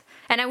appreciate it.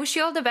 And I wish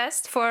you all the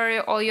best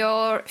for all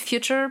your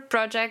future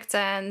projects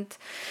and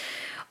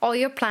all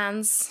your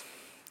plans.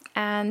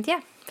 And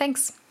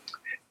thanks.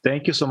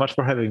 Thank you so much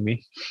for having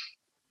me.